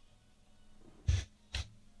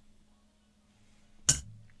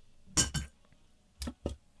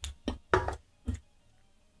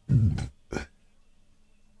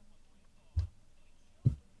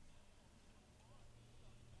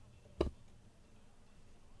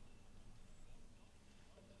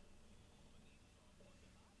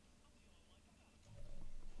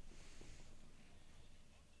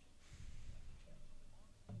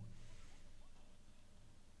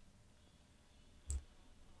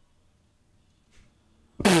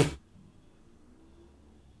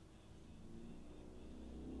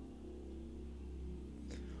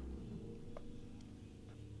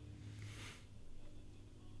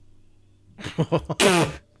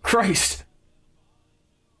 Christ.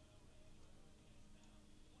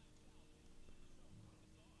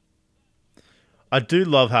 I do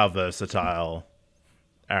love how versatile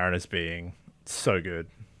Aaron is being. It's so good.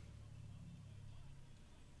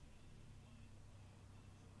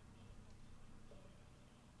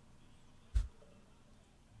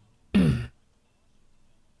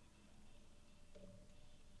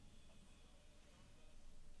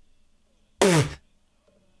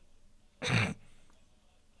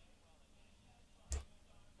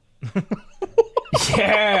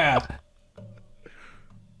 Yeah.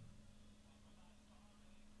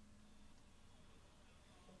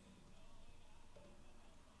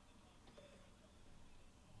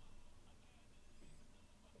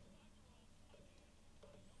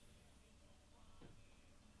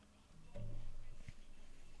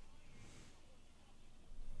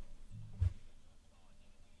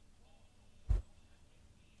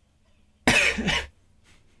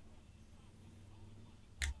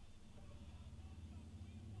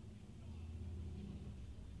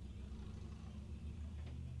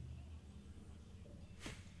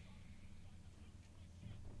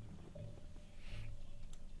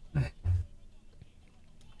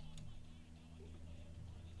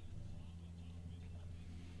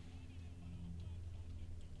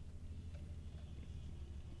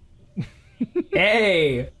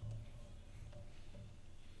 Hey.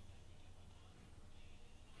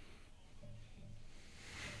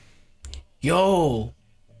 Yo.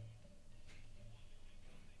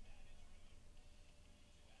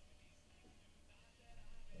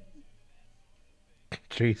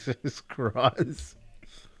 Jesus Christ.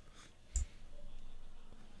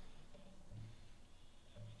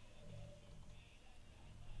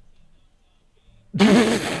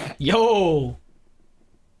 Yo.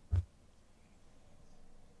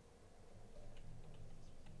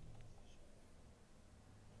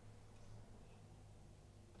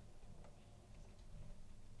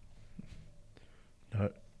 No.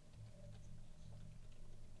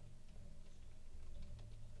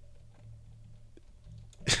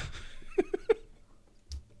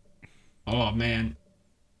 Oh man.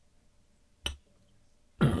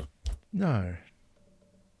 No.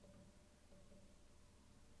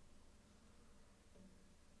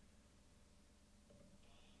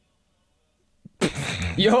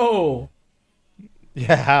 Yo.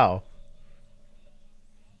 Yeah, how?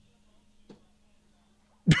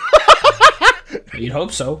 You'd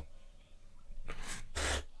hope so.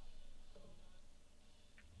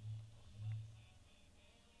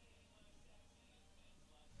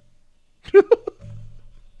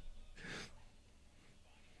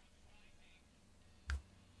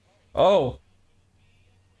 Oh.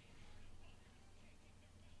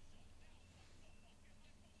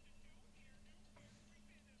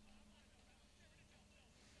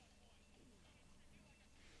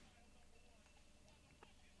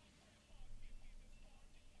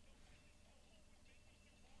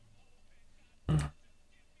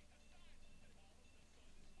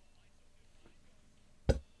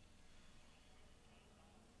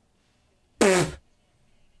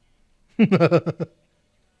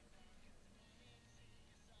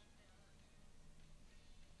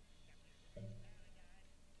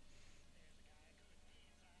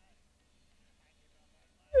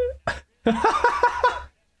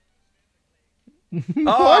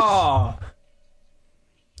 Oh.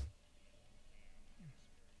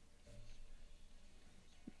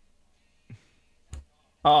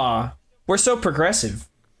 Aw. We're so progressive.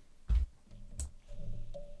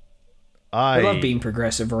 I love being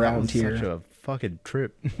progressive around here. Such a fucking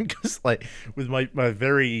trip. Because, like, with my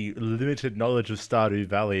very limited knowledge of Stardew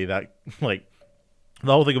Valley, that, like,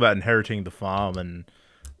 the whole thing about inheriting the farm and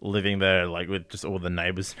living there, like, with just all the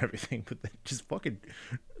neighbors and everything, but then just fucking,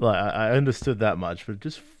 like, I understood that much, but it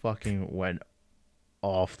just fucking went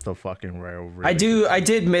off the fucking rail. Really I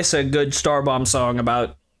did miss a good Starbomb song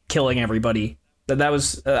about killing everybody. That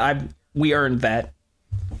was we earned that.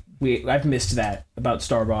 I've missed that about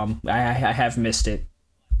Starbomb. I have missed it.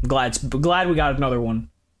 Glad we got another one.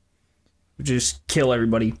 Just kill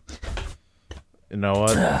everybody. You know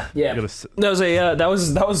what? Yeah, that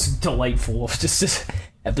was delightful. Just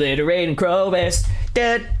obliterating Crowbest.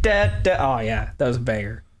 Da, da, da. Oh yeah, that was a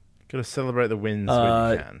banger. Gotta celebrate the wins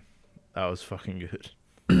when you can. That was fucking good.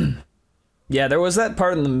 Yeah, there was that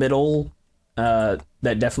part in the middle that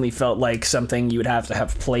definitely felt like something you would have to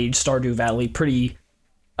have played Stardew Valley pretty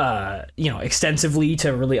extensively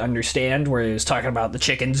to really understand, where it was talking about the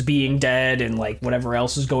chickens being dead and like whatever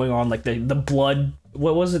else is going on, like the blood,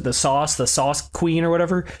 what was it, the sauce queen or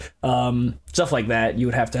whatever, stuff like that. You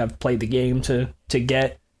would have to have played the game to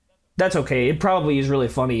get. That's okay. It probably is really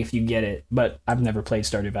funny if you get it, but I've never played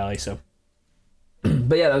Stardew Valley, so.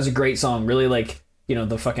 But yeah, that was a great song. Really, like,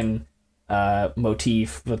 the fucking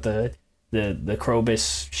motif with the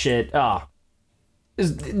Krobus shit.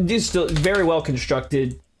 It's just very well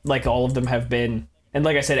constructed, like all of them have been. And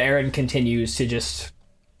like I said, Aaron continues to just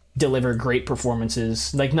deliver great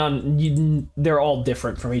performances. Like they're all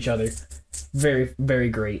different from each other. Very, very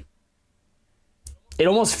great. It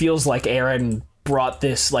almost feels like Aaron brought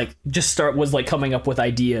this, like, was like coming up with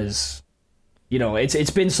ideas. It's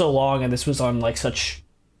been so long, and this was on like such.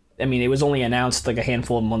 I mean, it was only announced like a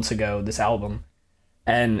handful of months ago, this album.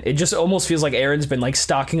 And it just almost feels like Aaron's been like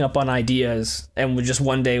stocking up on ideas, and just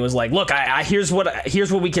one day was like, "Look, here's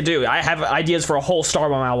what we could do. I have ideas for a whole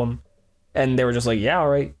Starbomb album," and they were just like, "Yeah, all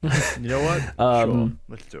right." You know what? Sure,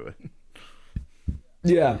 let's do it.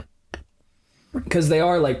 Yeah, because they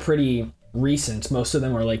are like pretty recent. Most of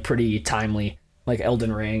them are like pretty timely, like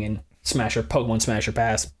Elden Ring and Pokemon Smasher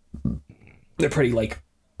Pass. They're pretty like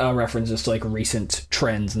references to like recent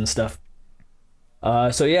trends and stuff.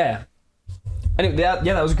 So yeah. Anyway,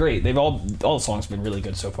 that was great. All the songs have been really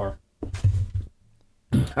good so far.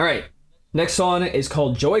 All right, next song is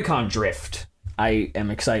called Joy-Con Drift. I am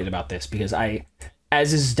excited about this because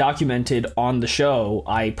as is documented on the show,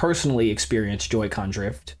 I personally experienced Joy-Con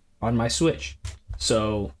Drift on my Switch.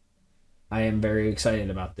 So I am very excited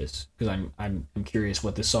about this because I'm curious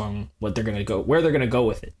what this song, where they're gonna go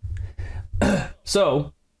with it.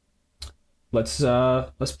 So let's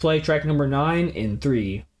play track number 9 in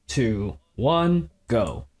 3, 2, 1,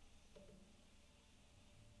 go.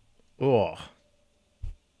 Oh.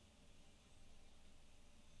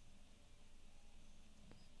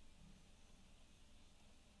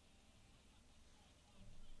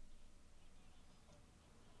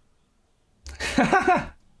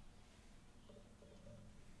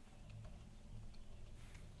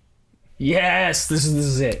 Yes, this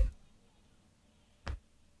is it.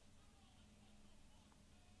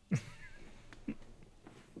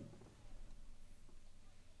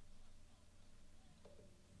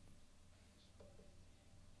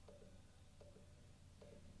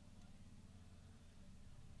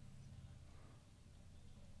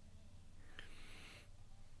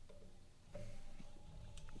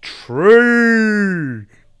 True.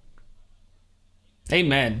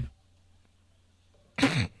 Amen.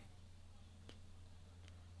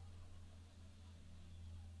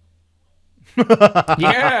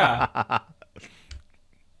 Yeah.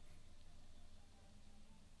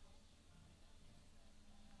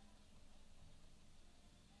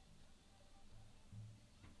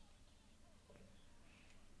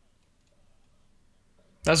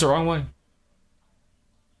 That's the wrong way.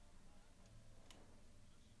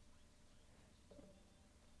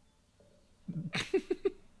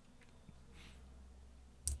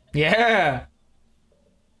 Yeah.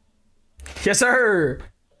 Yes, sir.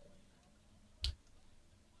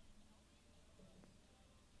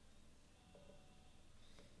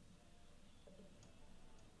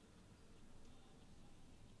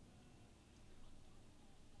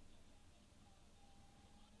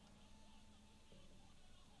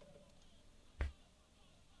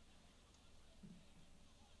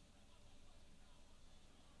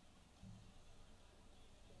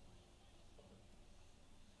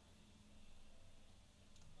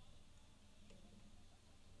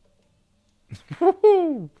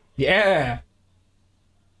 Woohoo. Yeah.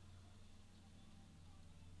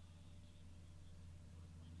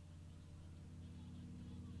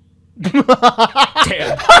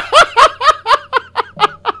 Damn.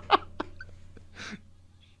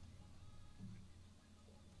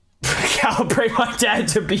 Calibrate my dad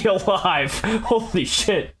to be alive. Holy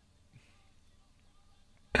shit.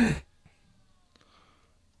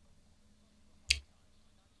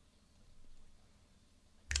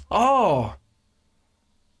 Oh.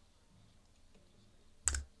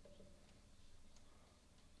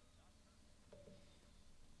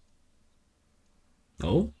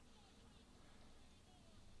 Oh.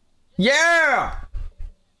 Yeah.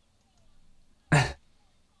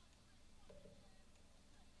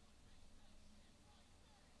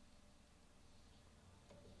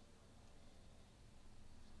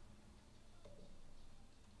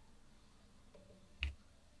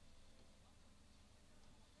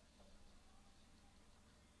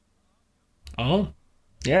 Oh.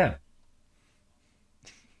 Yeah.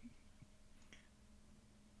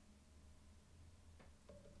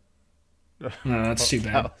 No, that's too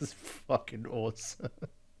bad. That was fucking awesome.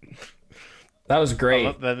 That was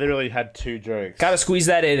great. They literally had 2 jokes. Gotta squeeze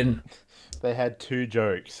that in. They had 2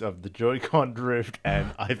 jokes of the Joy-Con drift and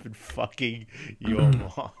I've been fucking your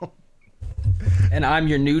mom. And I'm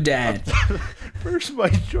your new dad. First my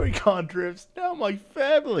Joy-Con drifts, now my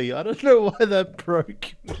family. I don't know why that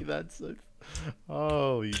broke me. That's so...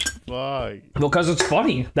 Holy fuck. Well, because it's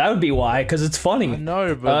funny. That would be why, because it's funny.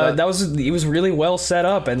 No, but it was really well set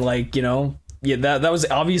up, and like, you know, yeah, that was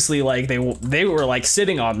obviously like they were like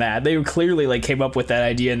sitting on that. They clearly like came up with that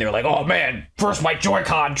idea, and they were like, oh man, first my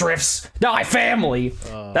Joy-Con drifts, now my family.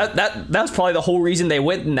 That's probably the whole reason they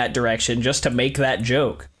went in that direction, just to make that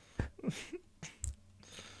joke.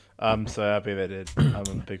 I'm so happy they did. I'm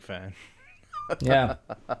a big fan. Yeah.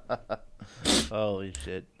 Holy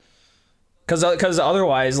shit. Because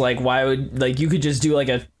otherwise, like, why would, like, you could just do like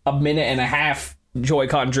a minute and a half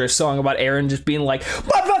Joy-Con drift song about Aaron just being like,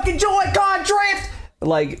 my fucking Joy-Con drift,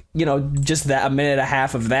 like, you know, just that, a minute and a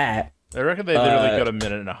half of that. I reckon they literally got a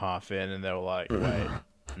minute and a half in, and they were like, wait,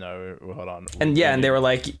 no, hold on. And yeah, and they were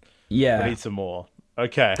like, yeah, I need some more.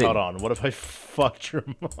 Okay, hold on. What if I fucked your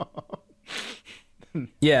mom?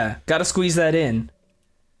 Yeah, gotta squeeze that in.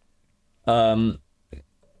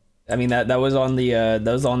 I mean, that was on the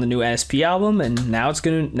new NSP album, and now it's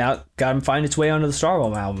gotta find its way onto the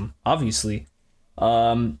Starbomb album, obviously.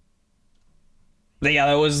 But yeah,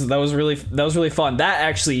 that was really fun. That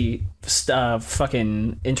actually,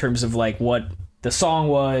 fucking, in terms of like what the song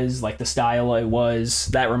was, like the style it was.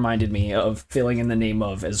 That reminded me of Filling in the Name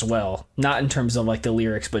of as well. Not in terms of like the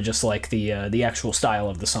lyrics, but just like the actual style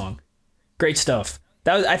of the song. Great stuff.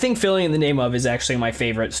 That was, I think Filling in the Name of is actually my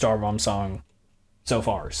favorite Starbomb song so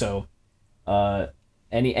far. So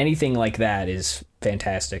anything like that is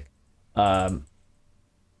fantastic. But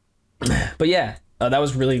yeah, that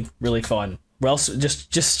was really, really fun. Well,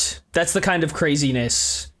 just that's the kind of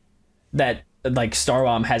craziness that like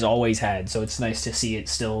Starbomb has always had, so it's nice to see it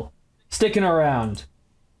still sticking around.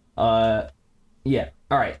 Yeah.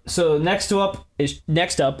 All right. So next up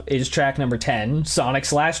is track number 10,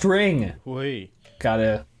 Sonic's Last Ring. Wait.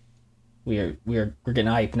 We're getting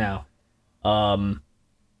hype now. All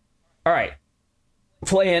right.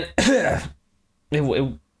 Playing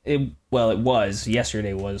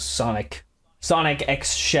yesterday was Sonic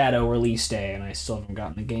X Shadow release day, and I still haven't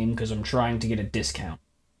gotten the game because I'm trying to get a discount.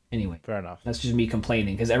 Anyway, fair enough. That's just me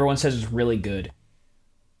complaining because everyone says it's really good.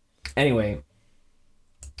 Anyway,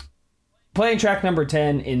 playing track number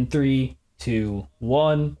 10 in 3, 2,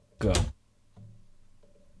 1, go.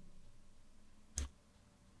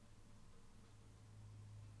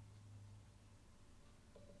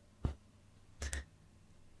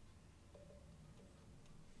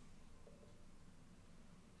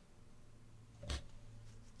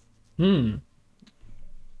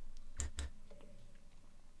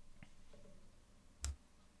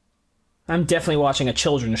 I'm definitely watching a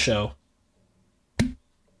children's show.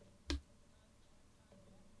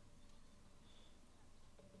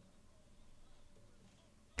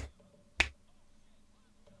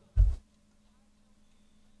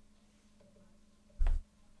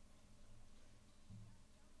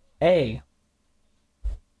 Hey.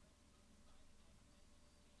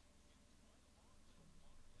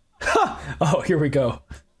 Oh, here we go.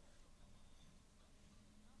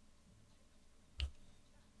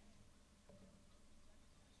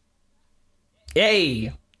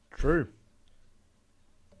 Yay! True.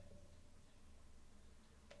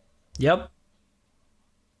 Yep.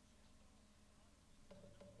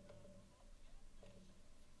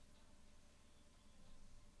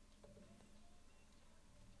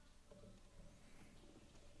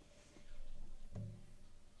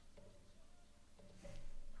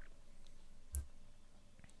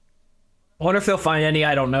 I wonder if they'll find any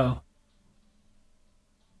I don't know.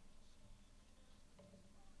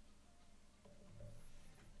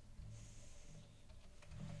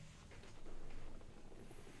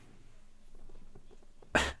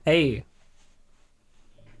 Hey.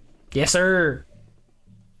 Yes, sir.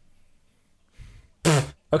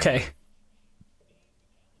 Okay.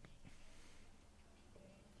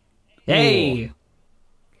 Hey.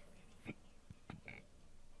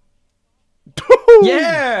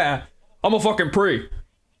 Yeah. I'm a fucking pre.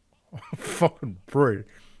 Fucking pre.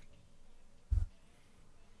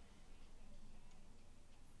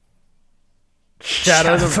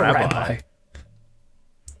 Shadow the Rabbi.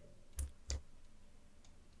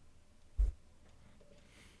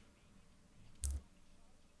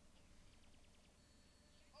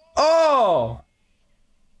 Oh!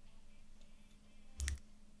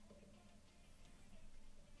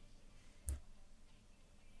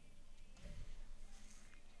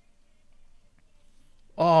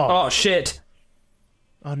 Oh shit.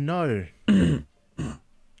 Oh no.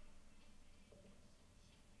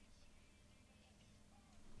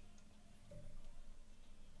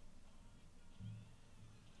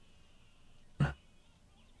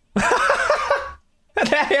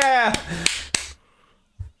 Yeah.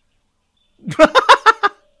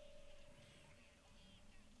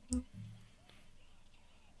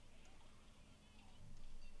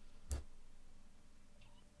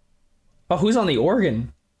 Oh, who's on the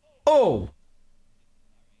organ? Oh.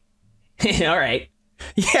 All right.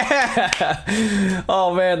 Yeah.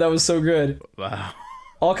 Oh man, that was so good. Wow.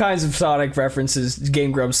 All kinds of Sonic references,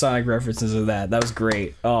 Game Grumps Sonic references of that. That was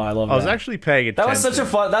great. Oh, I love that. I was actually paying attention. That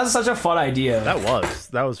was such a fun idea.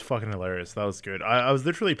 That was fucking hilarious. That was good. I was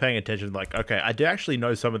literally paying attention, like, okay, I do actually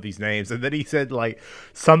know some of these names, and then he said like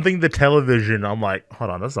something the television. I'm like,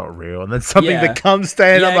 hold on, that's not real. And then something that comes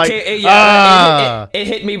stand. I'm like, it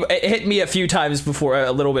hit me a few times before,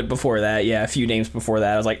 a little bit before that. Yeah, a few names before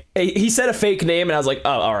that. I was like, he said a fake name, and I was like,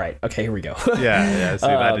 oh, all right, okay, here we go. yeah. See,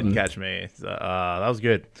 that didn't catch me. So, that was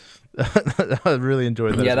good. I really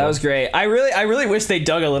enjoyed that. Yeah, that was great. I really wish they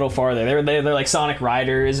dug a little farther. They're like Sonic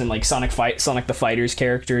Riders and like Sonic the Fighters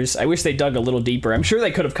characters. I wish they dug a little deeper. I'm sure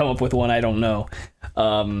they could have come up with one. I don't know.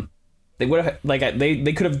 They would have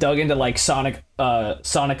they could have dug into like Sonic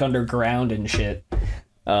Underground and shit.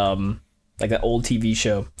 Like that old TV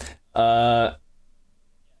show.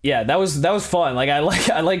 yeah, that was fun. Like I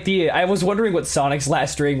like the I was wondering what Sonic's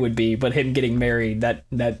last ring would be, but him getting married, that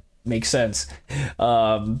makes sense.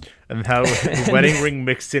 And how the wedding ring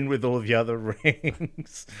mixed in with all the other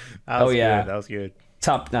rings. That was good. That was good.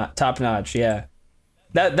 Top notch, yeah.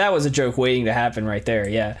 That was a joke waiting to happen right there.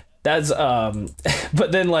 Yeah. That's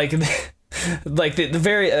but then like like the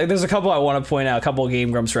very there's a couple I want to point out, a couple of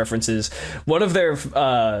Game Grumps references. One of their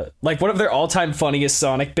all-time funniest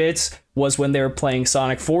Sonic bits was when they were playing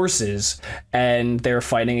Sonic Forces and they were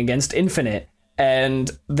fighting against Infinite. And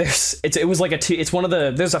there's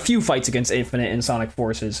a few fights against Infinite in Sonic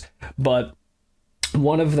Forces, but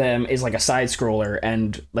one of them is like a side scroller,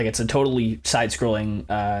 and like it's a totally side scrolling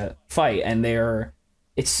fight, and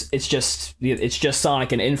it's just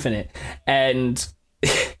Sonic and Infinite, and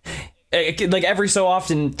like every so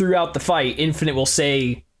often throughout the fight, Infinite will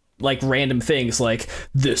say like random things like,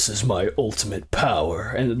 "This is my ultimate power,"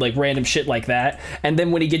 and like random shit like that. And then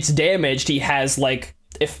when he gets damaged, he has like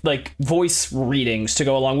voice readings to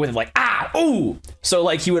go along with it, like ah ooh. So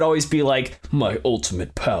like he would always be like, "My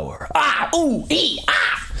ultimate power, ah ooh ee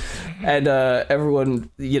ah," and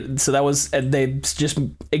everyone. So that was, and they just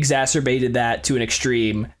exacerbated that to an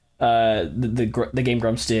extreme. The Game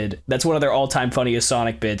Grumps did. That's one of their all-time funniest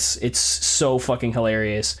Sonic bits. It's so fucking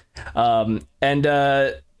hilarious.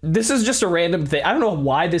 This is just a random thing. I don't know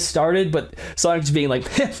why this started, but Sonic's being like,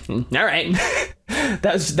 all right.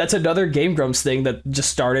 That's another Game Grumps thing that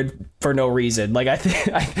just started for no reason. Like I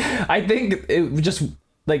think it just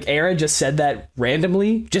like Aaron just said that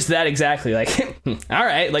randomly, just that exactly. Like, all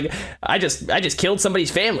right, like I just killed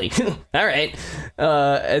somebody's family. All right,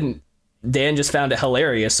 and Dan just found it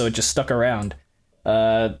hilarious, so it just stuck around.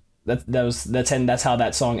 That's how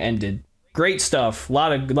that song ended. Great stuff. A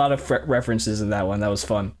lot of references in that one. That was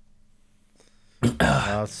fun.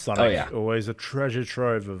 Sonic, always a treasure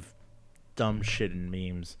trove of dumb shit and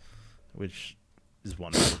memes, which is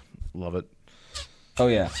wonderful. Love it. Oh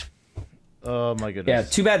yeah. Oh my goodness. Yeah.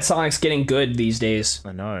 Too bad Sonic's getting good these days.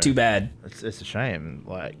 I know. Too bad. It's a shame.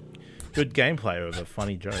 Like, good gameplay over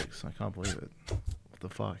funny jokes. I can't believe it. What the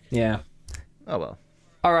fuck? Yeah. Oh well.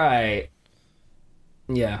 All right.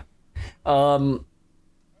 Yeah.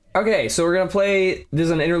 Okay, so we're gonna play. This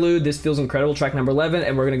is an interlude. This feels incredible. Track number 11,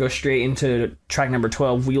 and we're gonna go straight into track number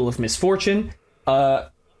 12, Wheel of Misfortune.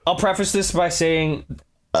 I'll preface this by saying,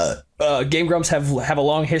 Game Grumps have a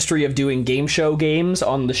long history of doing game show games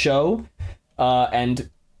on the show, and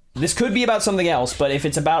this could be about something else. But if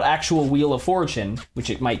it's about actual Wheel of Fortune, which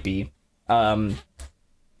it might be, there's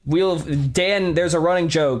a running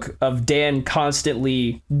joke of Dan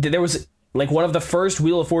constantly. There was like one of the first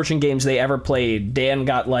Wheel of Fortune games they ever played. Dan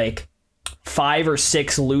got like 5 or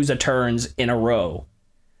 6 lose-a-turns in a row.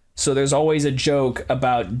 So there's always a joke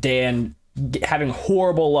about Dan having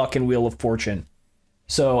horrible luck in Wheel of Fortune.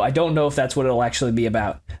 So I don't know if that's what it'll actually be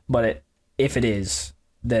about, but if it is,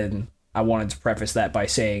 then I wanted to preface that by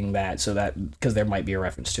saying that, so that because there might be a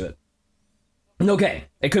reference to it. Okay,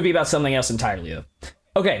 it could be about something else entirely though.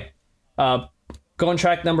 Okay, going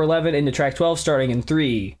track number 11 into track 12, starting in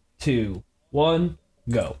 3, 2, 1,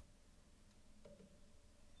 go.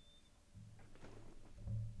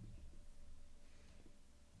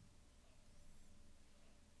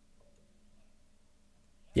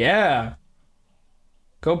 Yeah.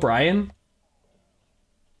 Go, Brian.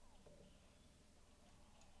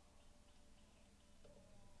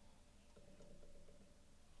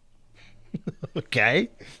 Okay.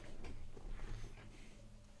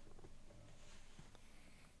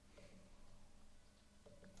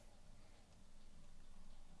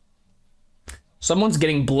 Someone's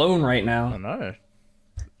getting blown right now. I know.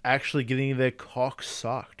 Actually getting their cock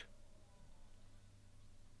sucked.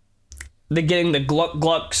 They're getting the gluck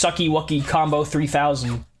gluck sucky wucky combo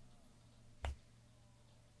 3000.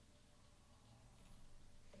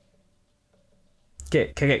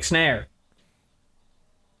 Kick snare.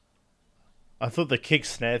 I thought the kick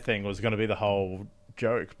snare thing was going to be the whole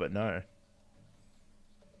joke, but no.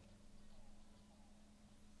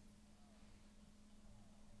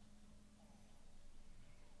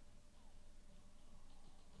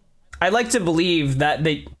 I like to believe that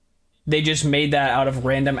they just made that out of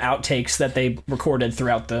random outtakes that they recorded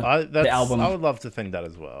throughout the album. I would love to think that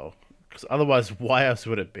as well, because otherwise, why else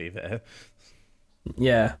would it be there?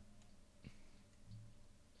 Yeah.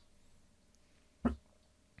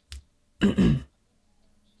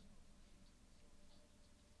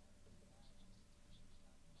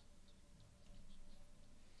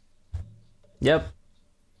 Yep.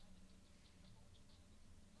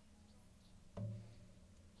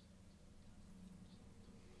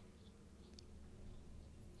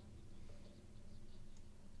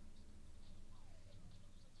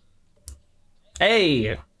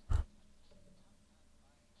 Hey.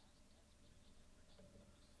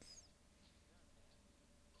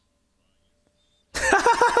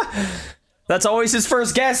 That's always his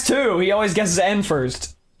first guess, too. He always guesses N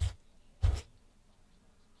first.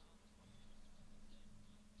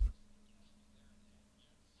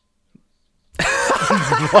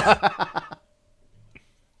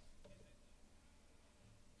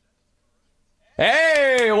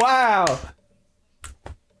 Hey, wow.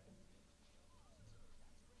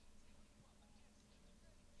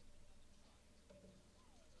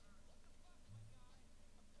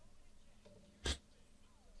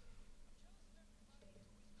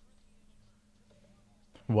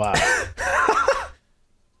 Wow.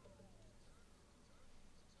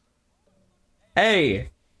 Hey.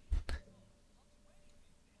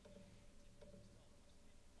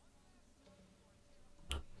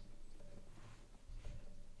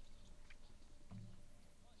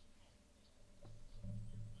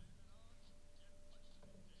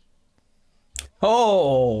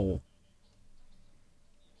 Oh.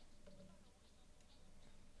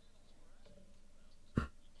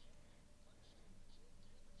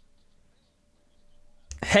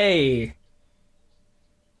 Hey.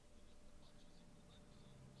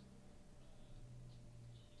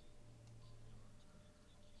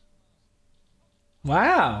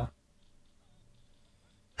 Wow.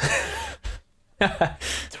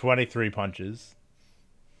 23 punches.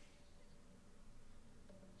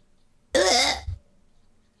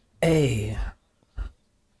 Hey.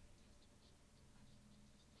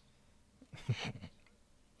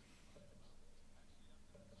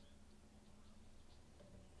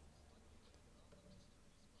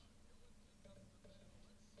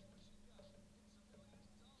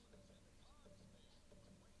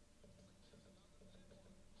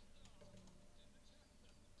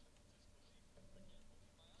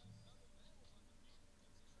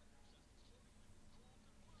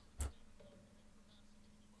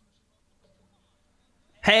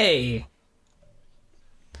 Hey.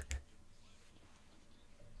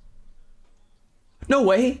 No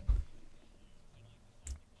way.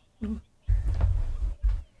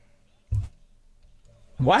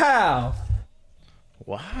 Wow.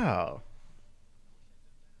 Wow.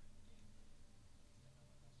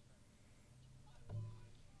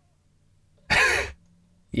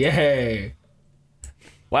 Yay.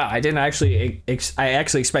 Wow, I didn't actually. I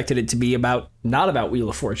actually expected it to be not about Wheel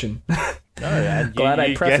of Fortune. No, and Glad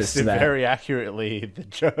I prefaced guessed it that. very accurately, the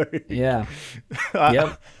joke. Yeah.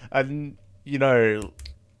 Yep. And, you know,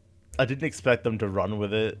 I didn't expect them to run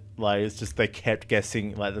with it. Like, it's just they kept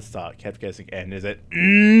guessing, like, the start, kept guessing, and is it,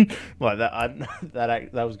 like,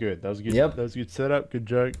 that was good. That was good. Yep. That was good setup, good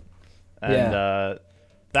joke. And,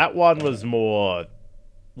 that one was more,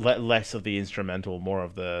 less of the instrumental, more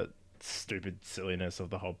of the stupid silliness of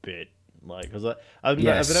the whole bit. Like, because I've been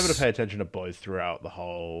able to pay attention to both throughout the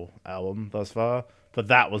whole album thus far, but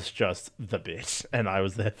that was just the bit, and I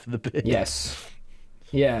was there for the bit. Yes.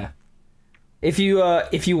 Yeah. If you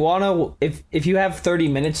wanna, if you have 30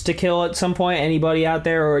 minutes to kill at some point, anybody out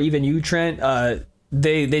there, or even you, Trent,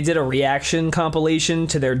 they did a reaction compilation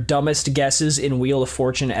to their dumbest guesses in Wheel of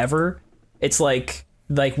Fortune ever. It's like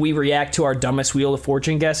we react to our dumbest Wheel of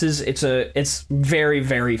Fortune guesses. It's very,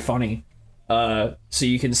 very funny. So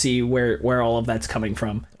you can see where all of that's coming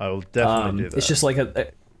from. I will definitely do that. It's just like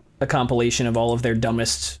a compilation of all of their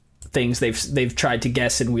dumbest things they've tried to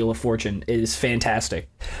guess in Wheel of Fortune. It is fantastic.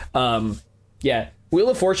 Yeah, Wheel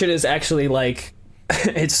of Fortune is actually like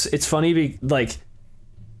it's funny like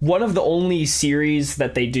one of the only series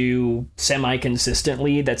that they do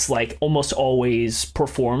semi-consistently that's like almost always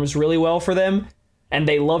performs really well for them, and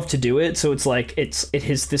they love to do it. So it's like it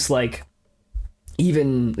has this like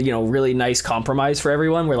even, you know, really nice compromise for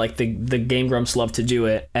everyone, where like the Game Grumps love to do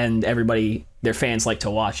it and everybody, their fans, like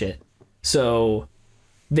to watch it. So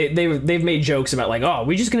they've made jokes about like, oh, are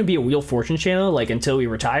we just gonna be a Wheel of Fortune channel like until we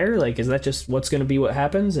retire? Like, is that just what's gonna be what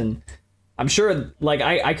happens? And I'm sure like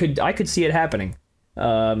I could see it happening.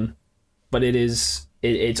 But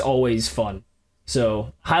it's always fun.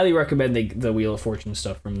 So highly recommend the Wheel of Fortune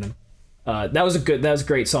stuff from them. That was a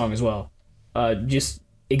great song as well. Just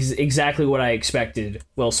exactly what I expected.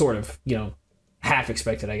 Well, sort of, you know, half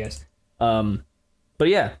expected, I guess. But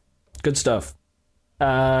yeah, good stuff.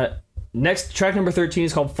 Next, track number 13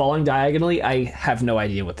 is called Falling Diagonally. I have no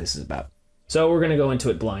idea what this is about, so we're gonna go into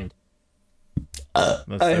it blind.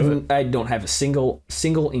 I don't have a single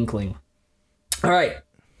inkling. All right,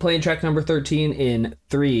 playing track number 13 in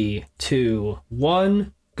 3, 2,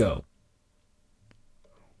 1, go.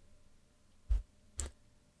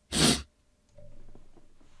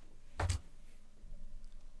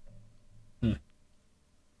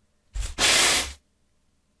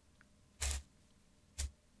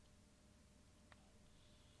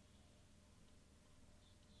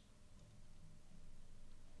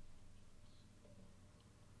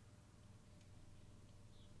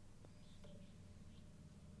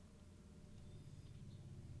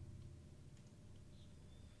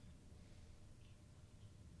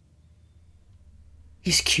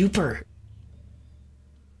 He's Cooper.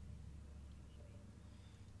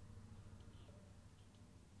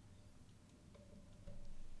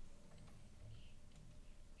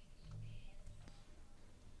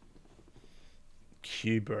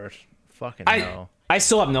 Qbert. Fucking hell. I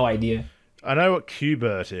still have no idea. I know what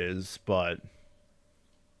Qbert is, but...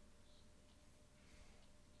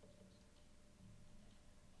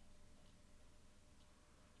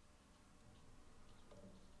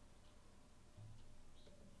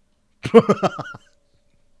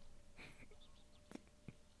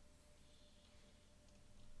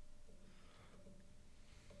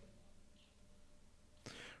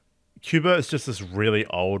 Qbert is just this really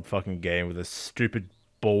old fucking game with a stupid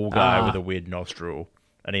ball guy with a weird nostril,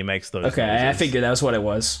 and he makes those Okay, noises. I figured that was what it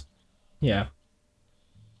was. Yeah.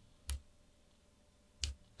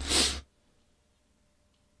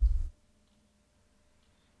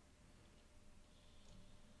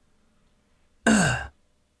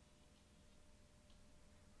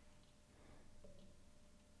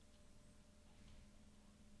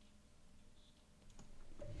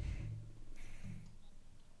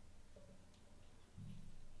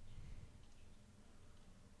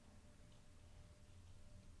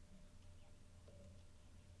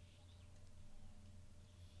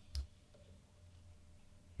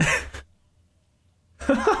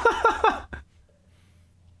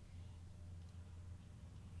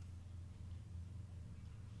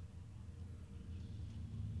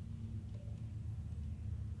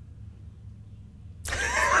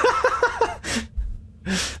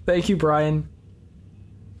 Thank you, Brian.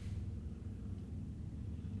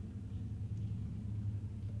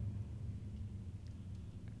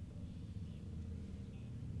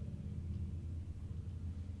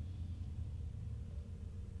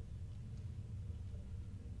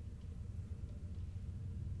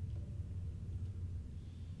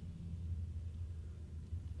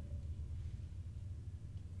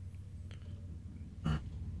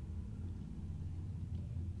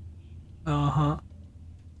 Uh-huh.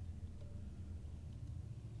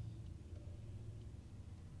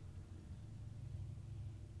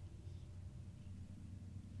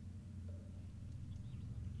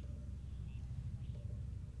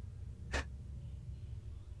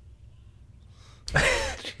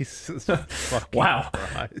 Jesus fucking Wow.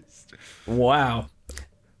 Christ. Wow.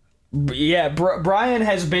 Yeah, Brian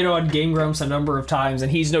has been on Game Grumps a number of times,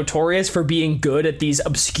 and he's notorious for being good at these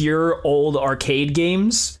obscure old arcade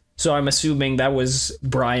games. So I'm assuming that was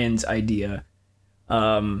Brian's idea.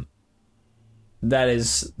 That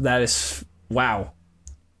is wow.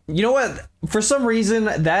 You know what? For some reason,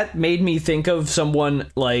 that made me think of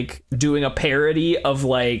someone like doing a parody of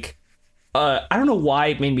like, I don't know why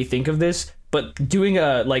it made me think of this, but doing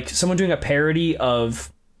someone doing a parody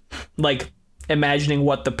of like imagining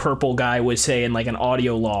what the purple guy would say in like an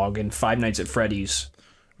audio log in Five Nights at Freddy's.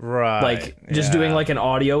 Right. Like just doing like an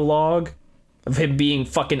audio log of him being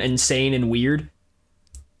fucking insane and weird.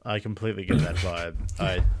 I completely get that vibe.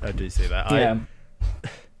 I do see that. Yeah.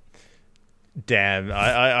 Damn,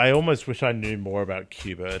 I almost wish I knew more about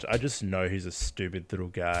Qbert. I just know he's a stupid little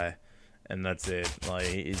guy, and that's it.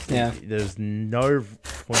 Like, there's no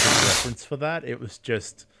point of reference for that. It was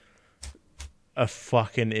just a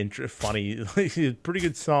fucking funny, pretty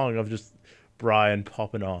good song of just Brian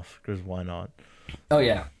popping off, because why not? Oh,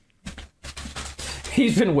 yeah.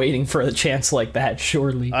 He's been waiting for a chance like that,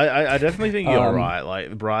 surely. I definitely think you're right.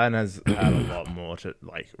 Like, Brian has had a lot more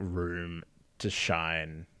room to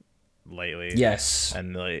shine lately. Yes.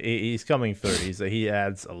 And like, he's coming through. He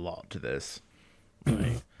adds a lot to this.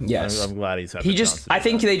 Like, yes. I'm glad he's had the chance to do I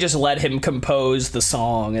think that. they just let him compose the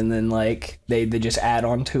song, and then like they just add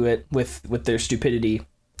on to it with their stupidity.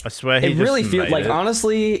 I swear It really feels like,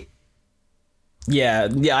 honestly, yeah,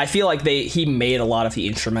 I feel like he made a lot of the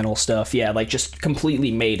instrumental stuff. Yeah, like just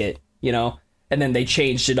completely made it, you know? And then they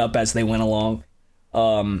changed it up as they went along.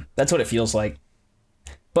 That's what it feels like.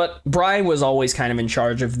 But Brian was always kind of in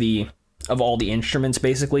charge of all the instruments,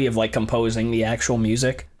 basically, of like composing the actual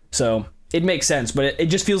music. So it makes sense, but it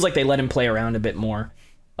just feels like they let him play around a bit more.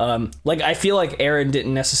 Like, I feel like Aaron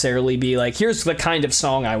didn't necessarily be like, here's the kind of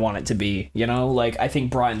song I want it to be, you know? Like, I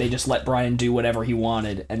think they just let Brian do whatever he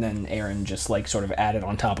wanted, and then Aaron just like sort of added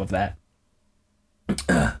on top of that.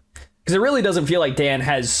 Because it really doesn't feel like Dan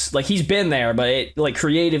has, like, he's been there, but it, like,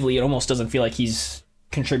 creatively, it almost doesn't feel like he's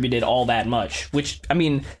contributed all that much. Which, I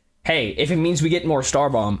mean, hey, if it means we get more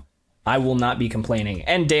Starbomb, I will not be complaining.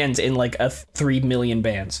 And Dan's in like 3 million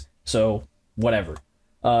bands, so whatever.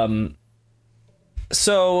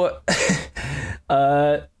 So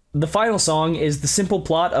the final song is the simple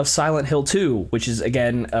plot of Silent Hill 2, which is,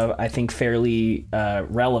 again, I think fairly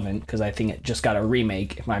relevant, because I think it just got a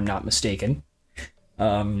remake, if I'm not mistaken.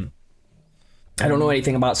 I don't know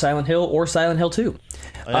anything about Silent Hill or Silent Hill 2.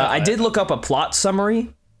 I did look up a plot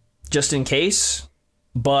summary, just in case,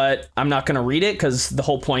 but I'm not going to read it, because the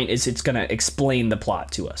whole point is it's going to explain the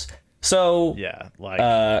plot to us. So yeah, like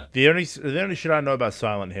the only shit I know about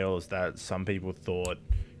Silent Hill is that some people thought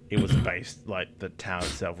it was based, like the town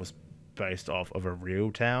itself was based off of a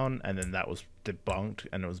real town, and then that was debunked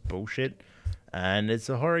and it was bullshit. And it's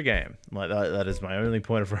a horror game. Like that is my only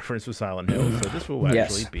point of reference for Silent Hill. So this will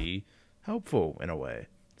actually be helpful in a way.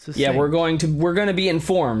 Yeah, we're going to be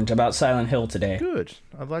informed about Silent Hill today. Good.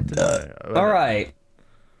 I'd like to know. All right.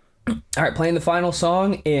 Playing the final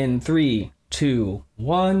song in 3, 2,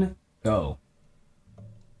 1, go.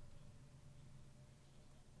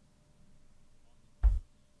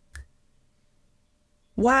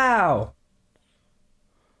 Wow.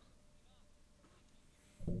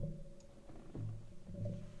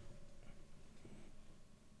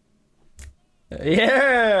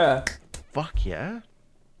 Yeah. Fuck yeah.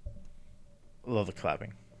 Love the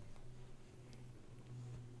clapping.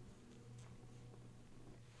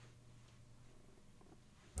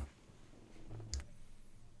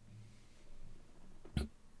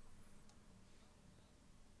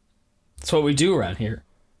 That's what we do around here.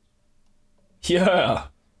 Yeah.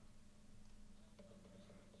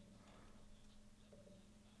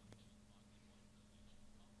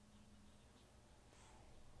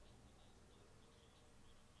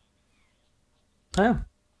 Yeah.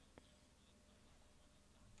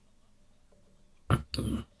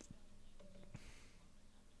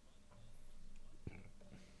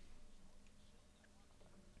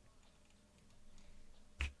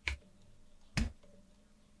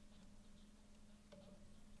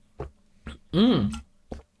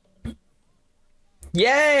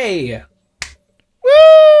 Yay!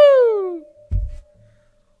 Woo!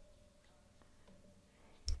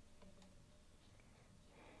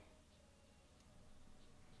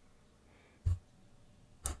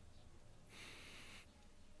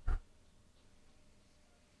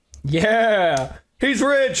 Yeah! He's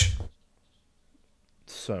rich!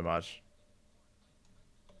 So much.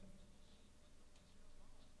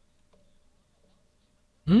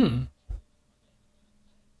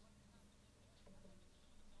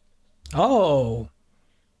 Oh.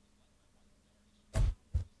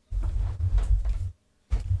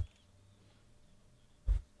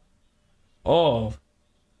 Oh.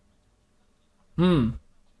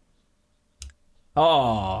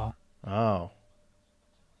 Oh. Oh.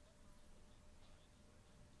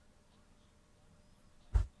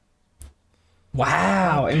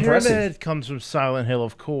 Wow, impressive. Pyramid comes from Silent Hill,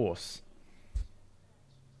 of course.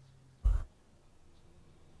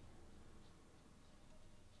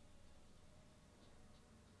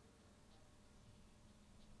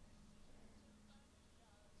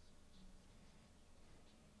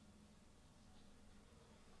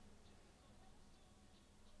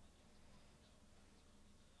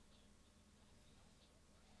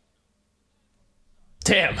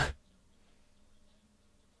 Damn.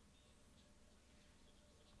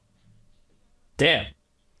 Damn.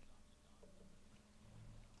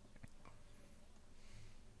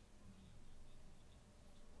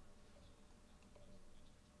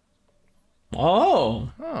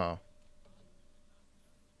 Oh. Oh.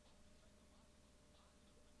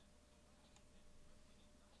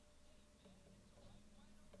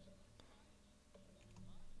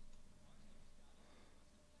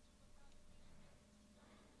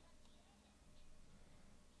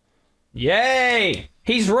 Yay!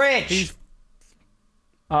 He's rich.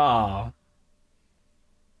 Oh.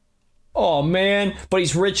 Oh man, but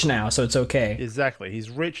he's rich now, so it's okay. Exactly. He's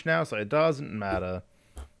rich now, so it doesn't matter.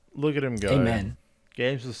 Look at him go. Amen.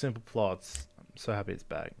 Games with simple plots. I'm so happy it's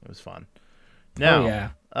back. It was fun.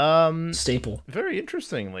 Now, staple. Very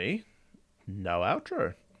interestingly, no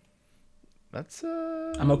outro. That's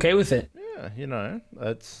I'm okay with it. Yeah, you know,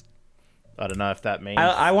 that's. I don't know if that means.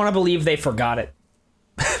 I want to believe they forgot it.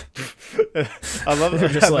 I love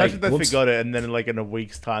it. Just Imagine like, they forgot it, and then like in a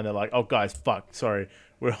week's time, they're like, "Oh, guys, fuck, sorry,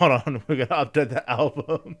 we're on. We're gonna update the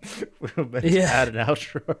album. We're meant to add an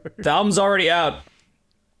outro. The album's already out.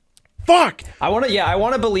 Fuck. I want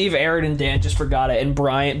to believe Aaron and Dan just forgot it, and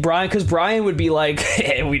Brian, because Brian would be like,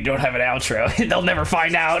 hey, "We don't have an outro. They'll never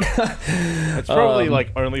find out." It's probably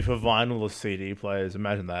like only for vinyl or CD players.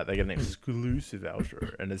 Imagine that they get an exclusive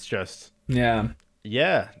outro, and it's just yeah.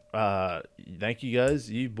 Thank you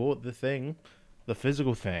guys. You bought the thing, the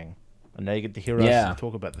physical thing, and now you get to hear us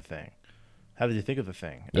talk about the thing. How did you think of the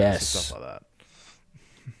thing? Yes, stuff like that.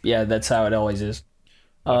 Yeah, that's how it always is.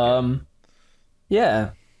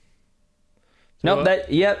 Yeah. Nope,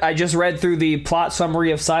 I just read through the plot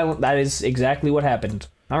summary of Silent. That is exactly what happened.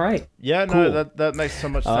 All right. Yeah, cool. No, that makes so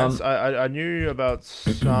much sense. I knew about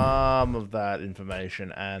some of that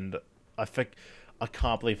information, and I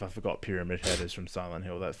can't believe I forgot Pyramid Head is from Silent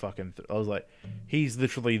Hill. That fucking I was like, he's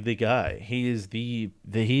literally the guy. He is the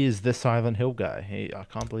Silent Hill guy. I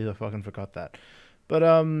can't believe I fucking forgot that. But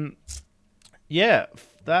yeah,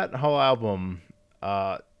 that whole album,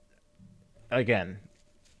 again,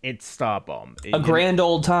 it's Starbomb. A grand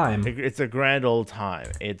old time. It's a grand old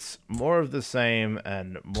time. It's more of the same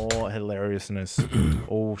and more hilariousness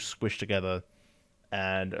all squished together.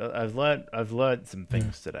 And I've learned some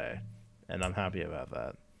things today, and I'm happy about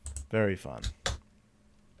that. Very fun.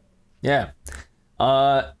 Yeah.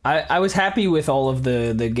 I was happy with all of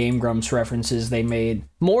the Game Grumps references they made.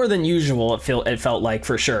 More than usual, it felt like,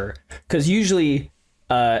 for sure. Because usually,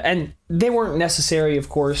 and they weren't necessary, of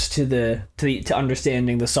course, to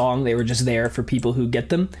understanding the song. They were just there for people who get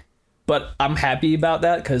them. But I'm happy about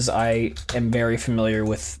that because I am very familiar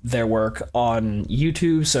with their work on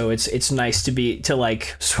YouTube. So it's nice to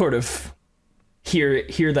like sort of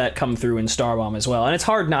hear that come through in Starbomb as well. And it's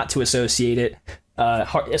hard not to associate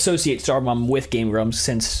Starbomb with Game Grumps,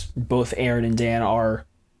 since both Aaron and Dan are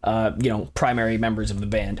primary members of the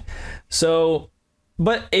band. So,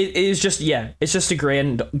 but it is just, it's just a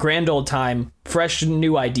grand old time, fresh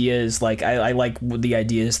new ideas. Like I like the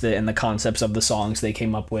ideas and the concepts of the songs they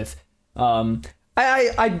came up with.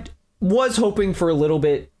 I was hoping for a little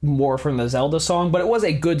bit more from the Zelda song, but it was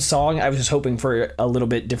a good song. I was just hoping for a little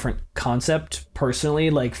bit different concept personally,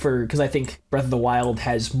 because I think Breath of the Wild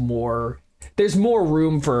has more. There's more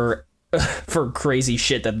room for crazy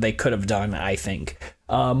shit that they could have done, I think.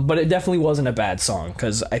 But it definitely wasn't a bad song,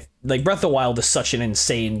 because Breath of the Wild is such an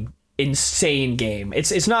insane game.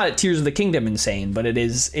 It's not Tears of the Kingdom insane, but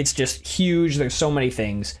it's just huge. There's so many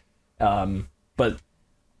things. But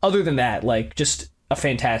other than that, just a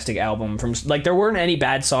fantastic album. From there weren't any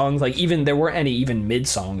bad songs. There weren't any even mid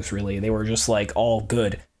songs, really. They were just all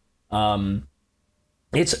good.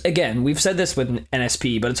 It's, again, we've said this with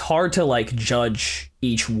NSP, but it's hard to judge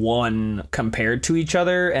each one compared to each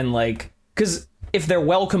other, and because if they're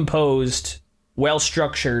well composed, well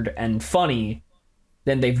structured, and funny,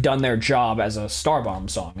 then they've done their job as a Starbomb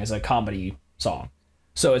song, as a comedy song.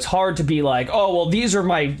 So it's hard to be oh, well, these are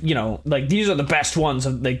my, these are the best ones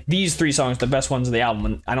of these three songs, the best ones of the album.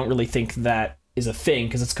 And I don't really think that is a thing,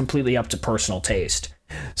 because it's completely up to personal taste.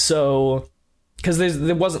 So, because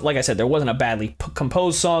there wasn't, like I said, there wasn't a badly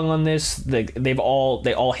composed song on this. They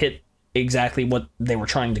all hit exactly what they were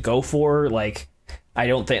trying to go for. I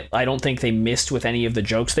don't think they missed with any of the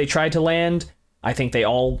jokes they tried to land. I think they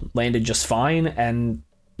all landed just fine. And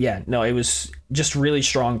yeah, no, it was just really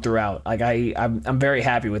strong throughout. I'm very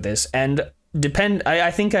happy with this. And I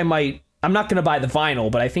think I'm not gonna buy the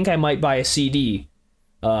vinyl, but I think I might buy a CD.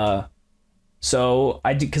 So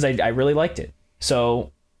I did, because I really liked it.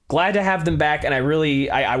 So glad to have them back, and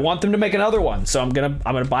I want them to make another one. So I'm gonna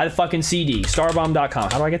buy the fucking CD.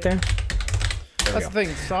 Starbomb.com. How do I get there? That's the thing.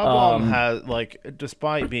 Starbomb has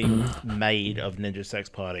despite being made of Ninja Sex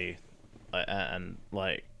Party, and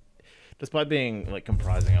despite being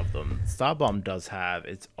comprising of them, Starbomb does have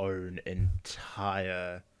its own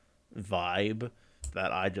entire vibe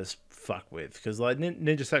that I just fuck with, because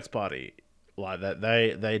Ninja Sex Party, that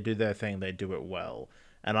they do their thing, they do it well,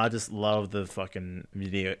 and I just love the fucking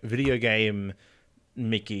video game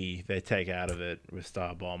Mickey they take out of it with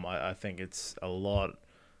Starbomb. I think it's a lot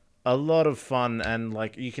of fun, and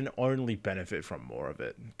you can only benefit from more of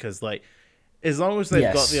it, because as long as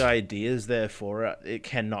they've got the ideas there for it, it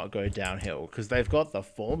cannot go downhill, because they've got the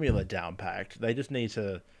formula down packed. They just need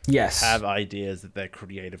to have ideas that they're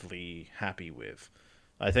creatively happy with.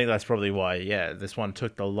 I think that's probably why, this one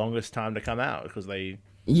took the longest time to come out, because they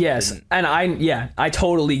didn't. And I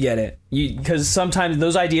totally get it. Because sometimes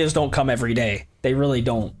those ideas don't come every day. They really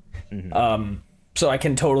don't. Mm-hmm. So I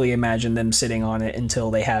can totally imagine them sitting on it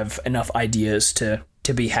until they have enough ideas to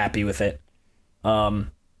be happy with it.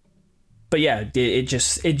 But yeah, it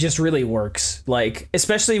just really works.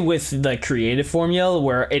 Especially with the creative formula,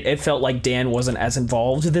 where it felt like Dan wasn't as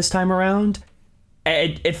involved this time around.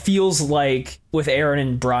 It feels like with Aaron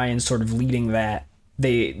and Brian sort of leading that,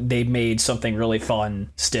 they made something really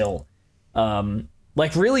fun still.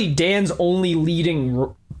 Really, Dan's only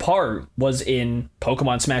leading part was in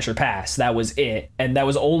Pokemon Smash or Pass. That was it, and that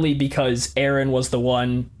was only because Aaron was the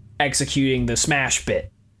one executing the Smash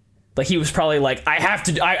bit. He was probably I have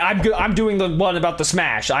to. I'm doing the one about the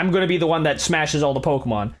Smash. I'm going to be the one that smashes all the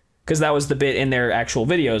Pokemon. because that was the bit in their actual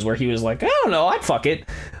videos where he was like, I don't know, I'd fuck it.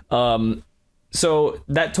 So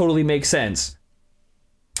that totally makes sense.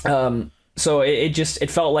 So it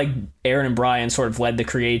felt like Aaron and Brian sort of led the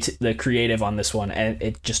creative on this one, and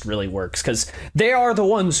it just really works because they are the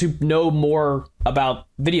ones who know more about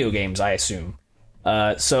video games, I assume.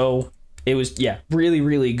 So it was, yeah, really,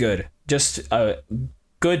 really good. Just a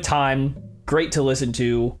good time, great to listen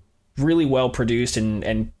to, really well produced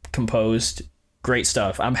and composed, great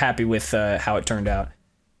stuff. I'm happy with how it turned out.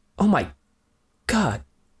 Oh my God.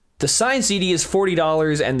 The signed CD is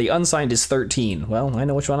 $40 and the unsigned is $13. Well, I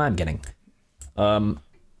know which one I'm getting. Duh.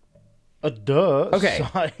 Okay.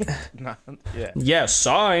 No, yeah. Yeah,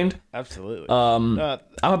 signed. Absolutely. I'm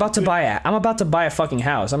about to buy a fucking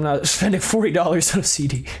house. I'm not spending $40 on a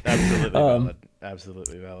CD. Absolutely valid.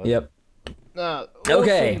 Absolutely valid. Yep. Awesome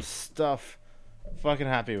Okay. stuff. Fucking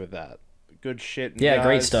happy with that. Good shit. Yeah, guys.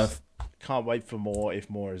 great stuff. Can't wait for more. If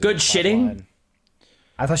more is Good in the shitting? pipeline.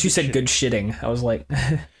 I thought you said good shitting. I was like,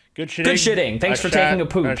 Good shitting. good shitting. Thanks for taking a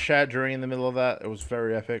poop. I shat during in the middle of that. It was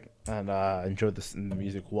very epic, and I enjoyed the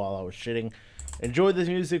music while I was shitting. Enjoy the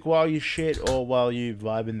music while you shit or while you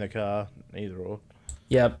vibe in the car. Either or.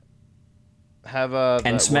 Yep. Have a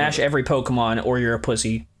And smash every Pokemon or you're a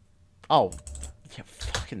pussy. Oh, yeah,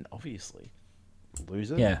 fucking obviously,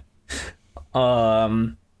 loser. Yeah.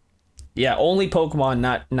 Yeah, only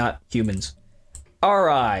Pokemon, not humans. All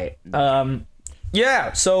right.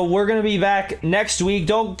 Yeah, so we're gonna be back next week.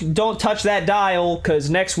 Don't touch that dial, because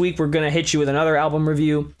next week we're gonna hit you with another album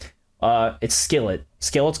review. It's Skillet.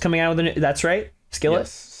 Skillet's coming out with a new. That's right, Skillet.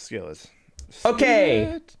 Yes, Skillet. Okay.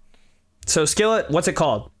 Skillet. So Skillet, what's it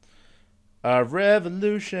called?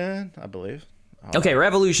 Revolution, I believe. Okay,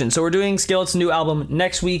 Revolution. So we're doing Skillet's new album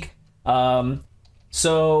next week.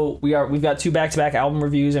 So we've got 2 back-to-back album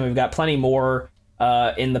reviews, and we've got plenty more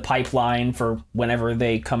in the pipeline for whenever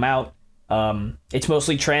they come out. It's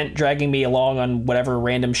mostly Trent dragging me along on whatever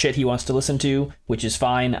random shit he wants to listen to, which is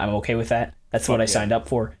fine. I'm okay with that. That's what I signed up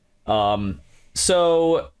for.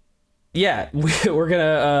 So yeah, we're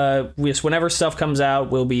gonna whenever stuff comes out,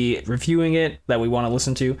 we'll be reviewing it that we want to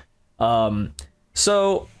listen to.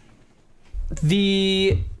 So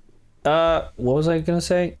the what was I gonna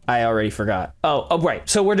say? I already forgot. Oh right.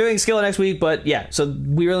 So we're doing Skillet next week, but yeah. So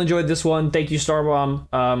we really enjoyed this one. Thank you,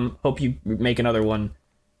 Starbomb. Hope you make another one.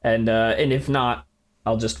 And if not,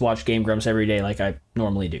 I'll just watch Game Grumps every day like I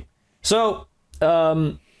normally do. So,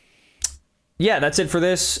 yeah, that's it for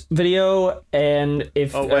this video. And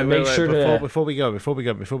if make sure to before we go,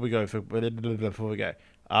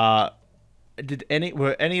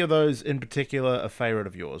 were any of those in particular a favorite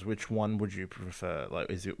of yours? Which one would you prefer? Like,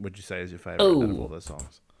 would you say is your favorite out of all those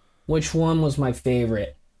songs? Which one was my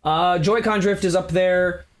favorite? Joy-Con Drift is up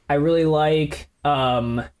there. I really like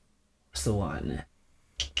what's the one?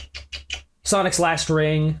 Sonic's Last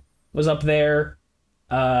Ring was up there.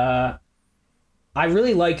 I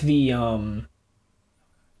really like the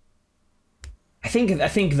I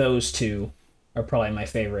think those two are probably my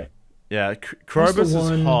favorite. Yeah, Krobus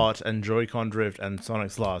is hot, and Joy-Con Drift and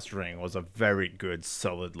Sonic's Last Ring was a very good,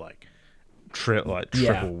 solid triple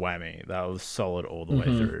whammy. That was solid all the way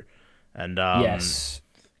through. And yes,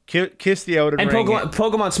 Kiss the Elden Ring and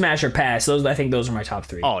Pokemon Smash or Pass. I think those are my top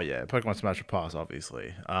 3. Oh yeah, Pokemon Smash or Pass,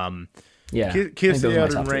 obviously. Yeah, Kiss the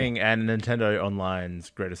Elden Ring and Nintendo Online's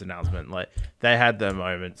greatest announcement. Like, they had their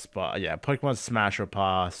moments, but yeah, Pokemon Smash or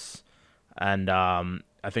Pass, and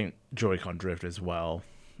I think Joy-Con Drift as well.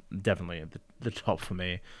 Definitely at the top for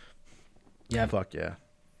me. Yeah, fuck yeah.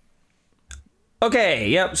 Okay,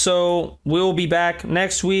 yep. So we'll be back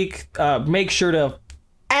next week. Make sure to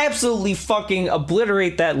absolutely fucking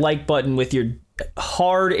obliterate that like button with your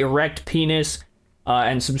hard erect penis,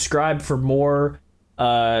 and subscribe for more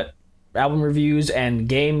album reviews and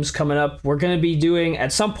games coming up. We're gonna be doing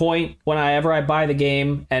at some point whenever I buy the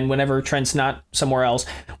game and whenever Trent's not somewhere else,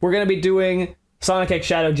 we're gonna be doing Sonic X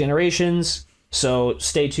Shadow Generations. So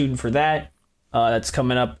stay tuned for that. That's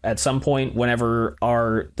coming up at some point whenever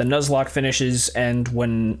the Nuzlocke finishes and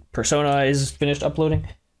when Persona is finished uploading.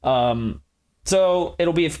 So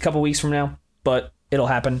it'll be a couple weeks from now, but it'll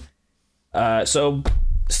happen. So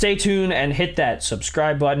stay tuned and hit that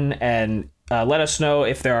subscribe button, and let us know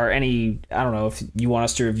if there are any, I don't know, if you want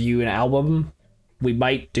us to review an album. We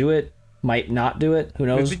might do it, might not do it. Who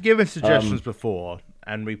knows? We've been given suggestions before,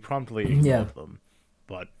 and we promptly ignored them.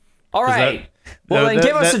 But all right. Then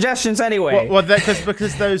give us suggestions anyway. Well,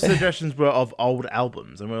 because those suggestions were of old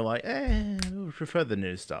albums, and we were like, we prefer the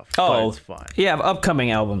new stuff. Oh, it's fine. Yeah,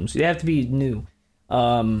 upcoming albums. They have to be new.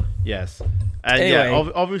 Yes. And Anyway.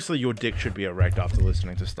 yeah, obviously your dick should be erect after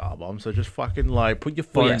listening to Starbomb, so just fucking like put your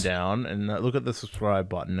phone down and look at the subscribe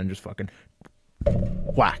button and just fucking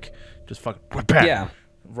whack. Just fucking bam. Yeah.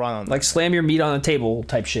 Right on. Like slam your meat on the table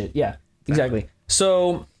type shit. Yeah, exactly.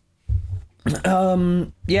 So,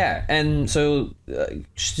 yeah, and so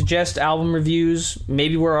suggest album reviews.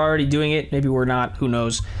 Maybe we're already doing it. Maybe we're not. Who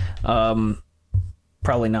knows?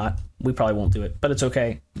 Probably not. We probably won't do it, but it's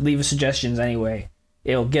okay. Leave us suggestions anyway.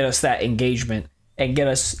 It'll get us that engagement and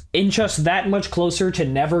inch us that much closer to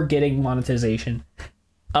never getting monetization.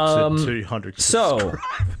 To 200 so,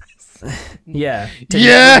 yeah.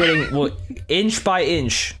 Well, inch by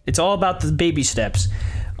inch. It's all about the baby steps.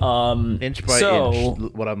 Inch by inch,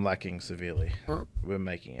 what I'm lacking severely. We're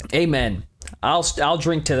making it. Amen. I'll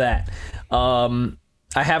drink to that. I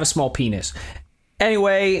have a small penis.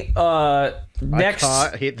 Anyway, next, I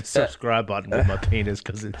can't hit the subscribe button with my penis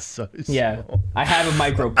because it's so small. Yeah, I have a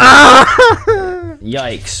micro penis.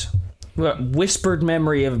 Yikes. Whispered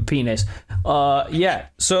memory of a penis. Yeah,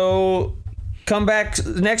 so come back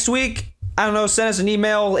next week. I don't know, send us an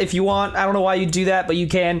email if you want. I don't know why you do that, but you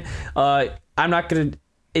can. I'm not gonna...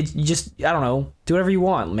 It's just, I don't know. Do whatever you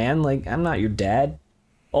want, man. Like, I'm not your dad.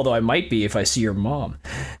 Although I might be if I see your mom.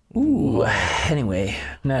 Ooh. Anyway,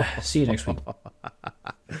 see you next week.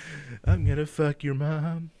 I'm gonna fuck your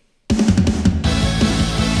mom.